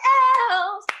everyone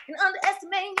else and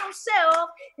underestimating yourself,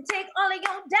 and take all of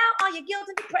your doubt, all your guilt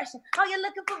and depression, all you're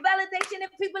looking for validation and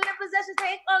people in possession.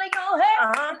 Take all of your hurt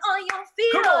and all your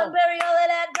fear, and bury all of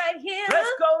that right here.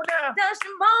 Let's go now. Dust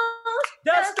and bones,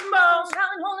 Dust and bones. I've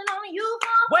been holding on to you for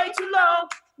Way too long.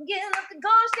 getting up the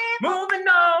ghost and Moving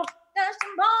on. dust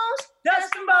and bones,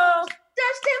 Dust and bones.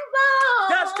 dust and bones,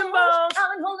 Dust and bones.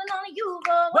 I've been holding on to you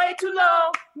for Way too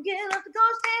long. getting up the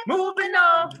ghost and Moving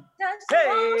on. dust and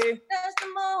bones, Hey. dust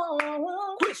and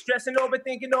bones. Quit stressing,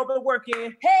 overthinking,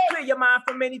 overworking. Hey. Clear your mind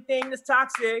from anything that's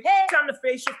toxic. Hey. Time to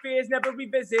face your fears, never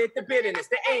revisit the bitterness,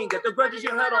 the anger, the grudges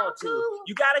you held on to.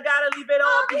 You gotta leave it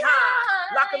all behind.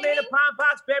 Lock them in a pine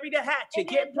box, bury the hatchet,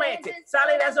 get planted.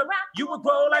 Solid as a rock, you will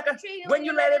grow like a tree. When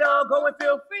you let it all go and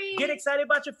feel free. Get excited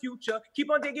about your future.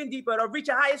 Keep on digging deeper to reach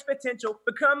your highest potential.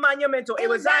 Become monumental. It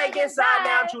was I against I,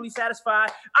 now I'm truly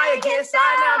satisfied. I against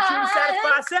I, now I'm truly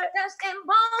satisfied. Set. Dust and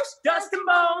bones, Dust and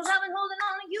bones. I've been holding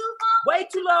on to you for Way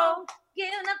too long.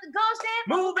 getting up the ghost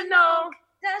and Moving on.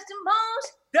 dust and bones,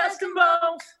 Dust and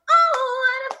bones. oh,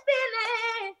 what a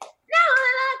feeling.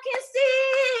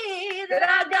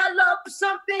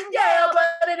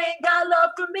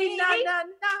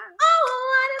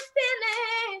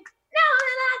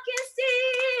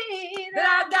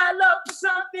 love for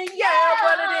something, yeah,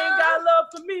 but it ain't got love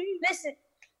for me. Listen,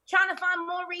 trying to find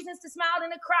more reasons to smile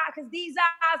than to cry, because these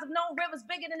eyes have known rivers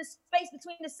bigger than the space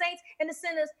between the saints and the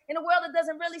sinners in a world that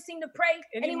doesn't really seem to pray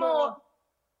anymore.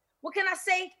 What can I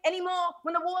say anymore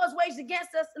when the wars waged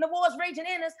against us and the wars raging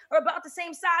in us are about the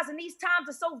same size, and these times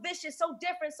are so vicious, so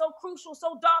different, so crucial,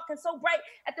 so dark, and so bright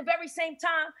at the very same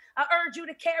time? I urge you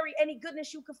to carry any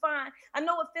goodness you can find. I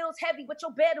know it feels heavy, but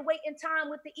you'll bear the weight in time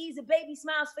with the ease of baby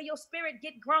smiles for your spirit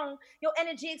get grown, your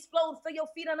energy explode for your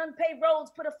feet on unpaved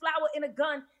roads, put a flower in a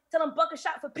gun, tell them buck a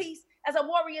shot for peace as our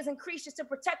warriors increase just to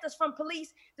protect us from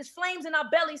police. There's flames in our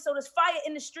bellies, so there's fire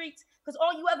in the streets, because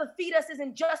all you ever feed us is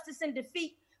injustice and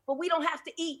defeat. But we don't have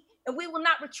to eat, and we will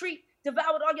not retreat.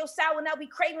 Devoured all your sour, now we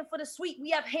craving for the sweet.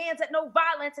 We have hands that know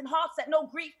violence and hearts that know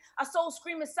grief. Our souls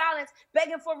screaming silence,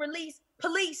 begging for release.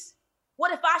 Police,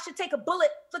 what if I should take a bullet,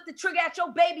 flip the trigger at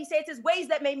your baby, say it's his ways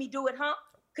that made me do it, huh?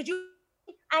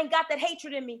 I ain't got that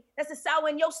hatred in me. That's the sour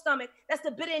in your stomach. That's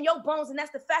the bitter in your bones, and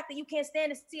that's the fact that you can't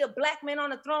stand to see a black man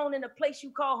on a throne in a place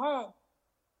you call home.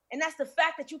 And that's the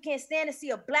fact that you can't stand to see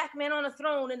a black man on a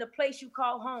throne in the place you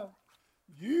call home.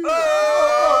 Yeah. Man,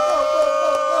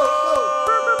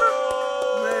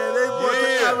 they brought the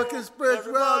African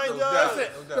spirituality.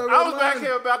 I was back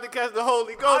here about to catch the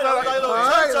Holy Ghost.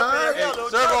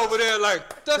 Serve over there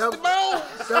like, that's the bone.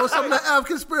 That was some of the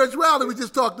African spirituality we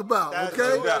just talked about,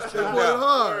 okay?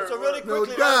 So really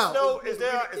quickly, let us know, is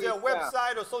there a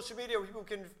website or social media where people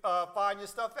can find your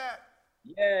stuff at?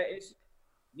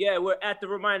 Yeah, we're at The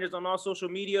Reminders on all social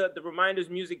media,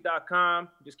 theremindersmusic.com.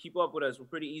 Just keep up with us. We're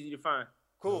pretty easy to find.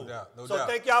 Cool. No doubt.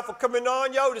 Thank y'all for coming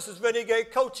on, yo. This is Renegade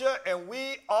Culture, and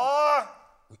we are...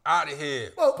 We out of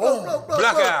here.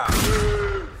 Blackout.